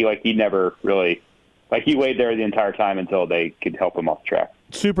like that. He never really, he laid there the entire time until they could help him off the track.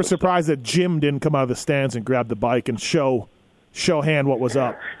 Super surprised that Jim didn't come out of the stands and grab the bike and show Hand what was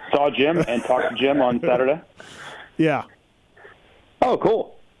up. Saw Jim and talked to Jim on Saturday. Yeah. Oh,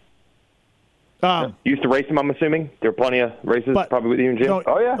 cool. You used to race him, I'm assuming? There were plenty of races probably with you and Jim? don't-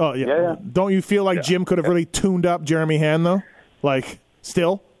 Oh, yeah. Yeah. Don't you feel like Jim could have really tuned up Jeremy Hand, though? Like,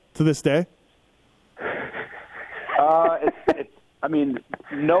 still, to this day?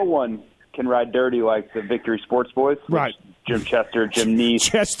 No one can ride dirty like the Victory Sports Boys. which Right. Jim Chester, Jim Neese.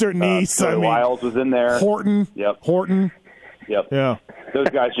 Chester Neese, Billy Wiles was in there. Horton. Yep. Horton. Yep. Yeah. Those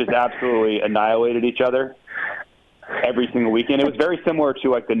guys just absolutely annihilated each other every single weekend. It was very similar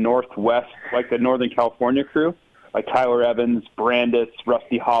to the Northwest, the Northern California crew, like Tyler Evans, Brandis,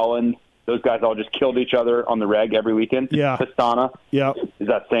 Rusty Holland. Those guys all just killed each other on the reg every weekend. Yeah. Pistana Yeah. is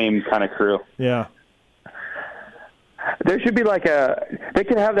that same kind of crew. Yeah. There should be they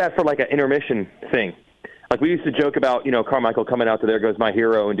could have that for an intermission thing. Like we used to joke about, Carmichael coming out to There Goes My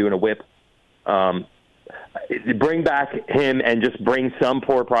Hero and doing a whip. Bring back him and just bring some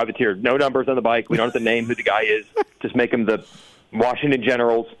poor privateer. No numbers on the bike. We don't have to name who the guy is. Just make him the Washington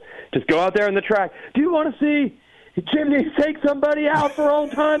Generals. Just go out there on the track. Do you want to see Jim Neese take somebody out for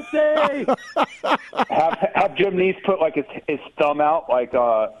old time's sake? Have Jim Neese put his thumb out like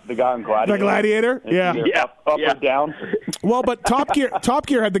the guy in Gladiator. The Gladiator? Yeah. Up or down. Well, but Top Gear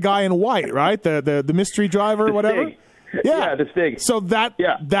had the guy in white, right? The mystery driver, or whatever. Stig. Yeah. Yeah, the Stig. So that's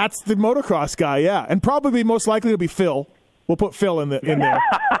the motocross guy, yeah. And probably most likely it'll be Phil We'll put Phil in there.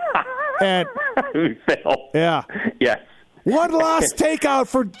 And Phil. yeah. Yes. One last takeout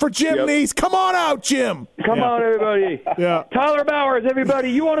for Jim Neese. Come on out, Jim. Come on, everybody. Yeah. Tyler Bowers,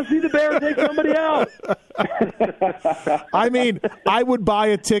 everybody. You want to see the Bears take somebody out? I mean, I would buy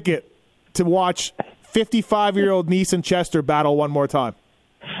a ticket to watch 55-year-old Neese and Chester battle one more time.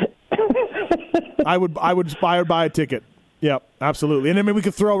 I would buy a ticket. Yep, absolutely. And then we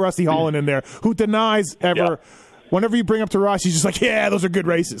could throw Rusty Holland in there, who denies ever. Yeah. Whenever you bring up to Russ, he's just like, yeah, those are good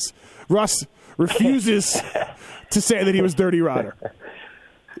races. Russ refuses to say that he was Dirty Rider.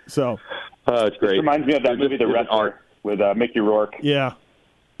 So, it's great. It reminds me of that movie, The Wrestler, with Mickey Rourke. yeah,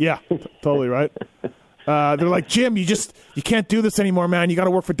 totally right. They're like, Jim, you can't do this anymore, man. You got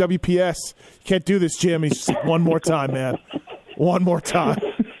to work for WPS. You can't do this, Jim. He's just like, one more time, man. One more time.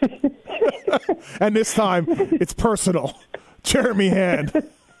 And this time, it's personal. Jeremy Hand.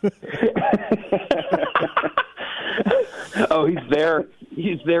 Oh, he's there.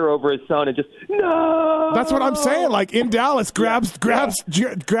 He's there over his son and just, no. That's what I'm saying. Like in Dallas, grabs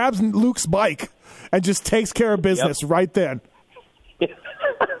Luke's bike and just takes care of business right then. It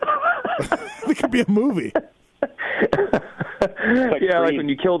could be a movie. Like when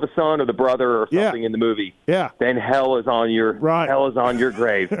you kill the son or the brother or something in the movie. Yeah. Then hell is on your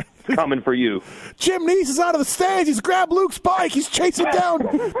grave. It's coming for you. Jim Neese is out of the stage. He's grabbed Luke's bike. He's chasing down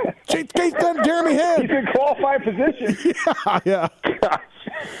Jeremy Hand. He's in qualified position. Yeah. Gosh.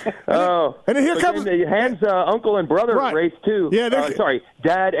 Oh. And then here comes the Hand's uncle and brother race too. Yeah,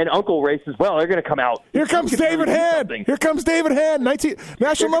 dad and uncle race as well. They're going to come out. Here comes David Hand. Here comes David Hand.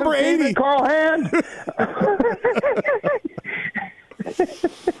 National number 80. David Carl Hand.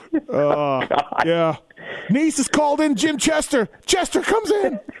 Yeah. Neese is called in. Jim Chester. Chester comes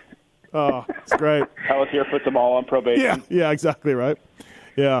in. Oh, it's great. Pelletier puts them all on probation. Yeah, exactly right.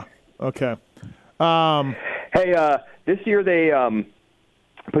 Yeah. Okay. Hey, this year they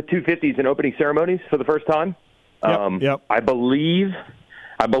put 250s in opening ceremonies for the first time. Yep. I believe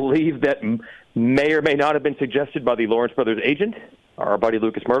that may or may not have been suggested by the Lawrence Brothers agent, our buddy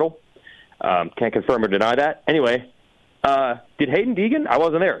Lucas Myrtle. Can't confirm or deny that. Anyway, did Hayden Deegan? I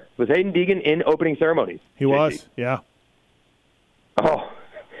wasn't there. Was Hayden Deegan in opening ceremonies? He was, yeah. Oh,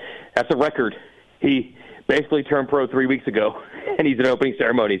 that's a record. He basically turned pro 3 weeks ago, and he's in opening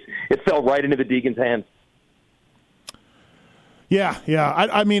ceremonies. It fell right into the Deegan's hands. Yeah.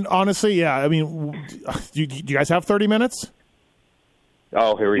 I mean, honestly, yeah. I mean, do you guys have 30 minutes?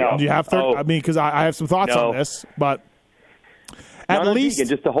 Oh, here we go. Do you have 30? Oh. I mean, because I have some thoughts on this, but at least Deegan,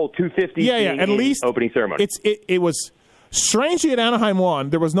 just the whole 250. At least opening ceremony. It was strangely at Anaheim 1.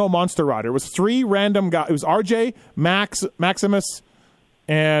 There was no monster rider. It was three random guys. It was RJ, Maximus,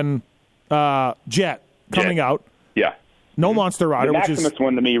 and Jet coming out. Yeah. No monster rider. The Maximus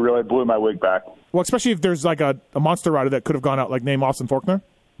one to me really blew my wig back. Well, especially if there's like a monster rider that could have gone out, like named Austin Faulkner.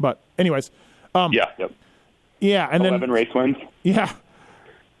 But anyways, yeah, and 11 race wins. Yeah,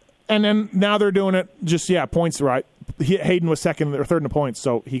 and then now they're doing it just points right. Hayden was second or third in the points,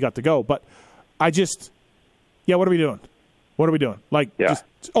 so he got to go. But I just, what are we doing? What are we doing? Just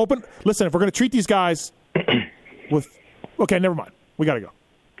open. Listen, if we're going to treat these guys with, okay, never mind. We got to go.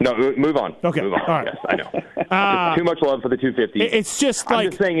 No, move on. Okay, move on. all right. Yes, I know. Too much love for the 250. It's just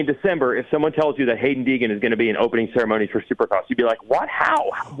I'm just saying, in December, if someone tells you that Hayden Deegan is going to be in opening ceremonies for Supercross, you'd be like, "What? How?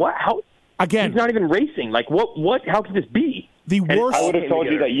 What? How?" Again, he's not even racing. Like, what? How could this be? The worst. I would have told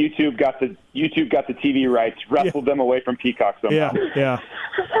you that YouTube got the TV rights, wrestled them away from Peacock somehow. Yeah.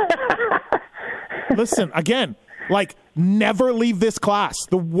 Listen, again, never leave this class.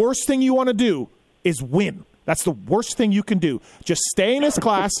 The worst thing you want to do is win. That's the worst thing you can do. Just stay in this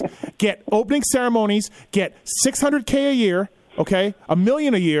class, get opening ceremonies, get $600K a year, okay, $1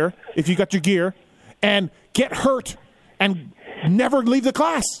 million a year if you got your gear, and get hurt and never leave the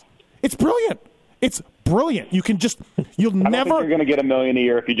class. It's brilliant. It's brilliant. You can you'll never. I don't think you're going to get $1 million a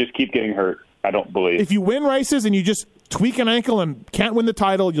year if you just keep getting hurt. I don't believe. If you win races and you just tweak an ankle and can't win the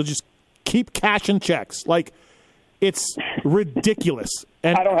title, you'll just keep cashing checks. It's ridiculous.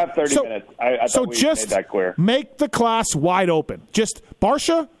 And I don't have 30 minutes. I thought we made that clear. Make the class wide open. Just,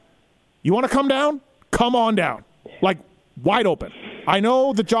 Barsha, you want to come down? Come on down. Wide open. I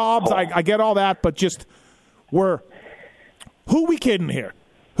know the jobs. I get all that, but just who we kidding here?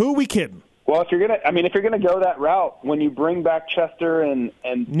 Who we kidding? Well, if you're gonna go that route, when you bring back Chester and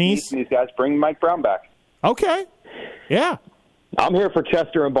Neese and these guys, bring Mike Brown back. Okay. Yeah. I'm here for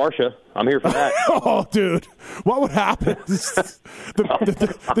Chester and Barsha. I'm here for that. Oh, dude, what would happen?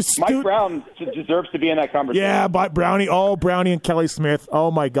 Mike Brown deserves to be in that conversation. Yeah, but Brownie and Kelly Smith.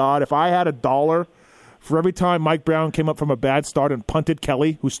 Oh my God, if I had $1 for every time Mike Brown came up from a bad start and punted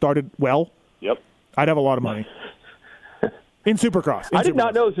Kelly, who started well, yep, I'd have a lot of money. In Supercross. I did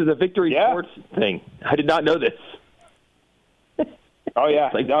not know this was a Victory Sports thing. I did not know this. Oh yeah,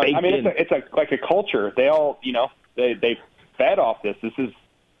 Like no, I baked mean in. it's like a culture. They all, they fed off this.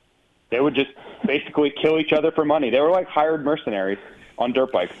 They would just basically kill each other for money. They were like hired mercenaries on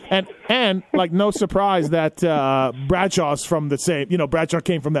dirt bikes. And like no surprise that Bradshaw's from the same. Bradshaw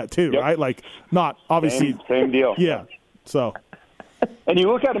came from that too, Yep. right? Like not obviously. Same deal. Yeah. So. And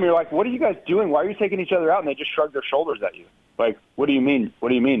you look at them, and you're like, "What are you guys doing? Why are you taking each other out?" And they just shrug their shoulders at you. Like, what do you mean? What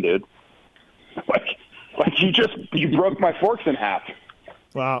do you mean, dude? Like you broke my forks in half.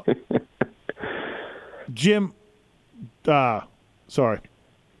 Wow. Jim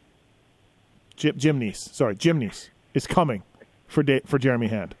Neese is coming for Jeremy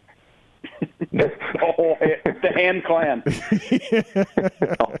Hand. The Hand Clan. This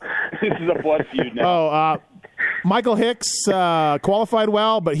is a blood feud now. Michael Hicks qualified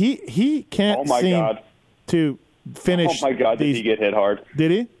well, but he can't seem to finish. Oh my God! Did he get hit hard?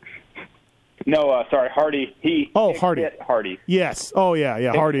 Did he? No, sorry, Hardy. Hardy. Hit Hardy. Yes. Oh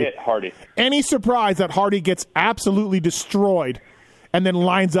yeah, Hardy. Hit Hardy. Any surprise that Hardy gets absolutely destroyed and then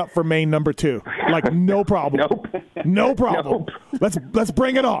lines up for main number 2? Like no problem. Nope. No problem. Nope. Let's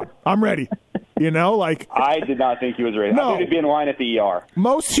bring it on. I'm ready. Like I did not think he was ready. No. I think he'd be in line at the ER.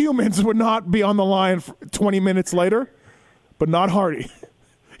 most humans would not be on the line 20 minutes later, but not Hardy.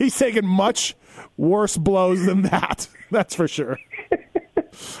 He's taken much worse blows than that. That's for sure.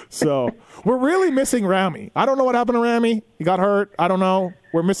 So we're really missing Ramy. I don't know what happened to Ramy. He got hurt. I don't know.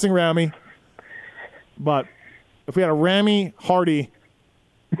 We're missing Ramy. But if we had a Ramy Hardy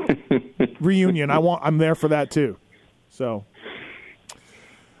reunion, I'm there for that too. So,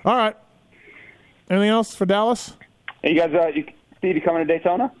 all right. Anything else for Dallas? Hey, you guys, Steve, you coming to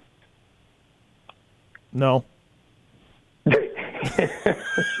Daytona? No.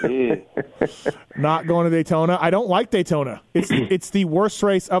 Not going to Daytona. I don't like Daytona. It's the worst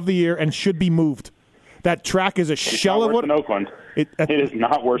race of the year and should be moved. That track is a shell of what in Oakland. It is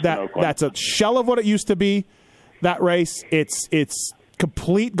not worse than Oakland. That's a shell of what it used to be. That race, it's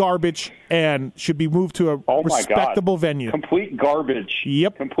complete garbage and should be moved to a respectable venue. Complete garbage.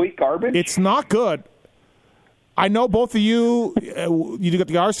 Yep. Complete garbage? It's not good. I know both of you. You got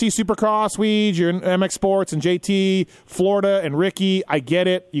the RC Supercross, Weege, you're in MX Sports, and JT, Florida, and Ricky. I get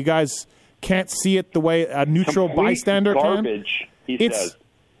it. You guys can't see it the way a neutral bystander garbage, can. He says.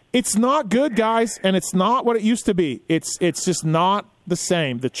 It's not good, guys, and it's not what it used to be. It's just not the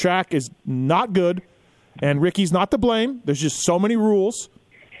same. The track is not good, and Ricky's not to blame. There's just so many rules,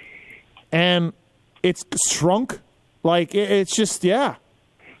 and it's shrunk. Like, it's just, yeah.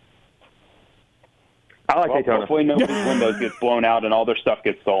 I like Daytona. Hopefully nobody's windows get blown out and all their stuff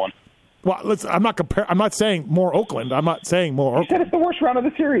gets stolen. Well, I'm not saying more Oakland. I'm not saying more You Oakland. said it's the worst round of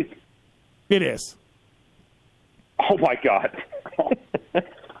the series. It is. Oh, my God.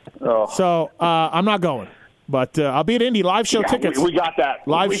 So I'm not going. But I'll be at Indy. Live show tickets. We got that.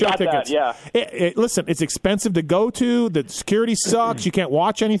 Live show tickets. That, yeah. Listen, it's expensive to go to. The security sucks. You can't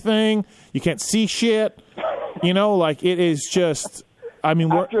watch anything. You can't see shit. Like it is just. I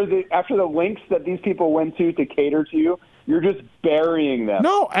mean, after the links that these people went to cater to you, you're just burying them.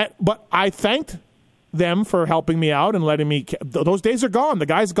 No, but I thanked them for helping me out and letting me. Those days are gone. The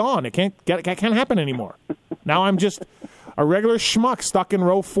guy's gone. It can't happen anymore. Now I'm just a regular schmuck stuck in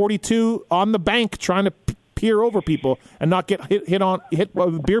row 42 on the bank trying to peer over people and not get hit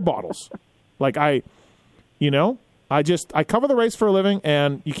with beer bottles. Like I cover the race for a living,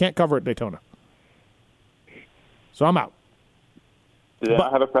 and you can't cover it at Daytona. So I'm out. Do they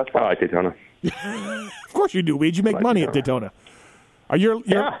not have a press box? I like Daytona. Of course you do, Weege. You make money at Daytona. You're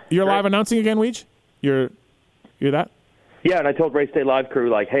live announcing again, Weege? You're that? Yeah, and I told Race Day Live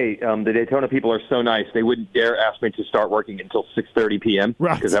crew, like, hey, the Daytona people are so nice, they wouldn't dare ask me to start working until 6:30 p.m.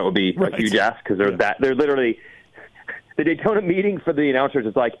 Right. Because that would be a huge ask. Because they're literally the Daytona meeting for the announcers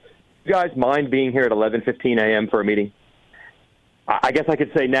is like, you guys mind being here at 11:15 a.m. for a meeting? I guess I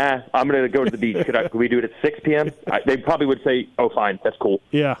could say, nah, I'm going to go to the beach. Could we do it at 6 p.m.? They probably would say, oh, fine, that's cool.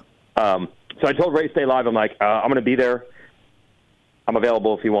 Yeah. So I told Race Day Live, I'm like, I'm going to be there. I'm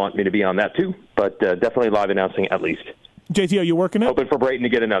available if you want me to be on that too, but definitely live announcing at least. JT, are you working it? Hoping for Brayton to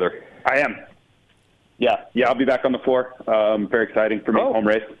get another. I am. Yeah, I'll be back on the floor. Very exciting for me, home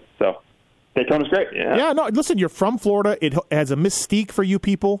race. So Daytona's great. Yeah, no, listen, you're from Florida. It has a mystique for you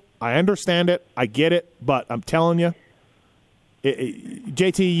people. I understand it. I get it, but I'm telling you,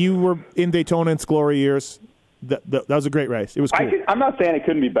 JT, you were in Daytona in its glory years. That was a great race. It was cool. I'm not saying it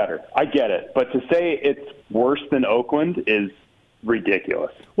couldn't be better. I get it. But to say it's worse than Oakland is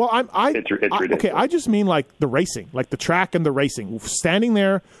ridiculous. Well, It's ridiculous. Okay, I just mean like the racing, like the track and the racing. Standing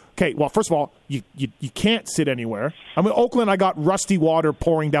there. Okay, well, first of all, you can't sit anywhere. I mean, Oakland, I got rusty water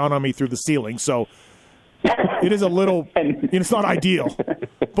pouring down on me through the ceiling, so it is a little. It's not ideal,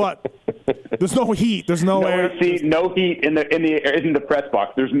 but there's no heat. There's no air. AC, no heat in the press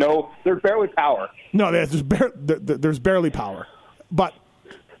box. There's barely power. No, there's barely power, but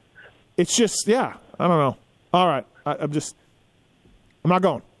it's just I don't know. All right, I'm not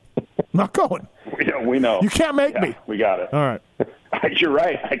going. I'm not going. We know. You can't make me. We got it. All right. You're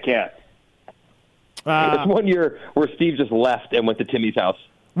right. I can't. There's one year where Steve just left and went to Timmy's house.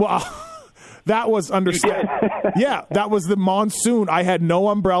 Well, that was understandable. Yeah, that was the monsoon. I had no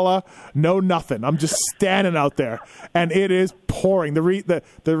umbrella, no nothing. I'm just standing out there, and it is pouring. The Reed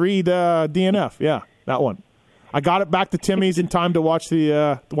DNF. Yeah, that one. I got it back to Timmy's in time to watch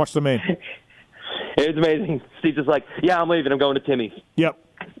the main. It's amazing. Steve's just like, yeah, I'm leaving. I'm going to Timmy's. Yep.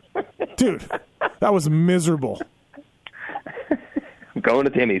 Dude, that was miserable. I'm going to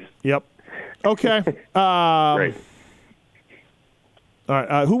Timmy's. Yep. Okay. Great. All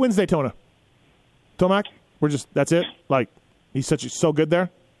right. Who wins Daytona? Tomac? That's it? Like, he's so good there?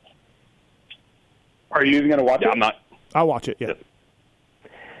 Are you even going to watch it? I'm not. I'll watch it, yeah.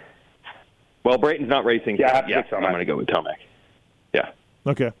 Well, Brayton's not racing. Yeah, I have to I'm pick Tomac. going to go with Tomac. Yeah.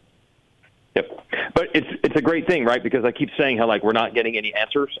 Okay. Yep. But it's a great thing, right? Because I keep saying how, like, we're not getting any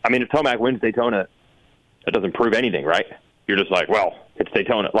answers. I mean, if Tomac wins Daytona, that doesn't prove anything, right? You're just like, well, it's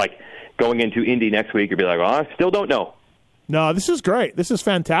Daytona. Like, going into Indy next week, you'd be like, well, I still don't know. No, this is great. This is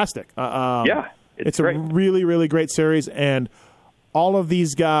fantastic. Yeah, it's great. a really, really great series, and all of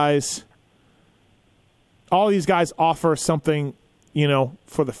these guys offer something,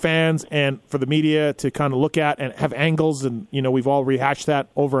 for the fans and for the media to kind of look at and have angles, and we've all rehashed that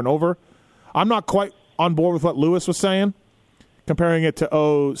over and over. I'm not quite on board with what Lewis was saying, comparing it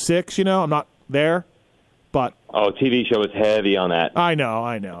to 06. I'm not there, but TV show is heavy on that. I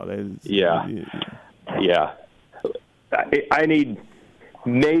know. Yeah. I need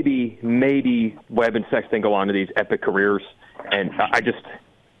maybe Webb and Sexton go on to these epic careers, and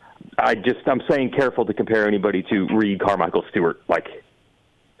I'm saying careful to compare anybody to Reed, Carmichael, Stewart. Like,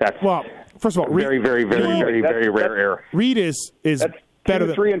 that's first of all, very, very, very, very, very rare error. Reed is That's better 2,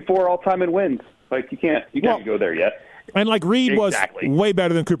 than 3, and 4 all time in wins. Like, you can't go there yet. And like Reed Exactly. was way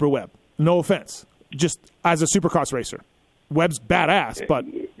better than Cooper Webb. No offense, just as a Supercross racer, Webb's badass, but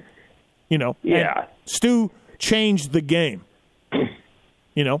Yeah. and Stu changed the game.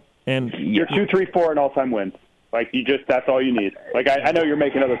 And You're 2, 3, 4 in all time wins. Like, that's all you need. Like, I know you're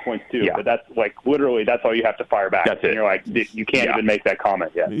making other points too, but that's like literally that's all you have to fire back. That's it. And you're like, you can't even make that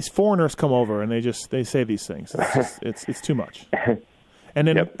comment yet. these foreigners come over and they say these things. It's too much. And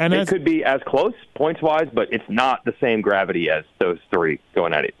then and it could be as close points wise, but it's not the same gravity as those three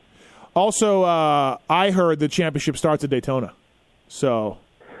going at it. Also, I heard the championship starts at Daytona, so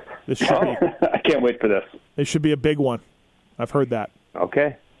this should be. I can't wait for this. It should be a big one. I've heard that.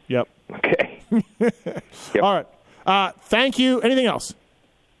 Okay. Yep. Okay. All right. Thank you. Anything else?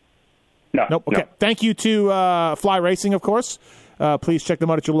 No. Nope. Okay. No. Thank you to Fly Racing, of course. Please check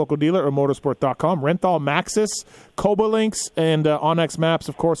them out at your local dealer or motorsport.com. Renthal, Maxxis, Cobalinks, and Onyx Maps,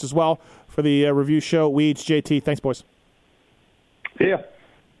 of course, as well for the review show. Weege, JT. Thanks, boys. Yeah.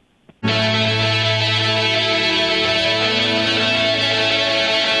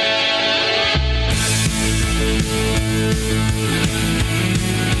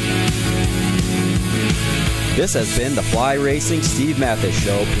 This has been the Fly Racing Steve Mathis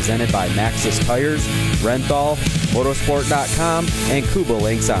Show, presented by Maxxis Tires, Renthal, Motorsport.com, and Kuba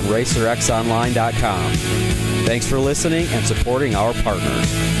Links on RacerXOnline.com. Thanks for listening and supporting our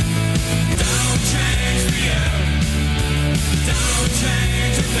partners.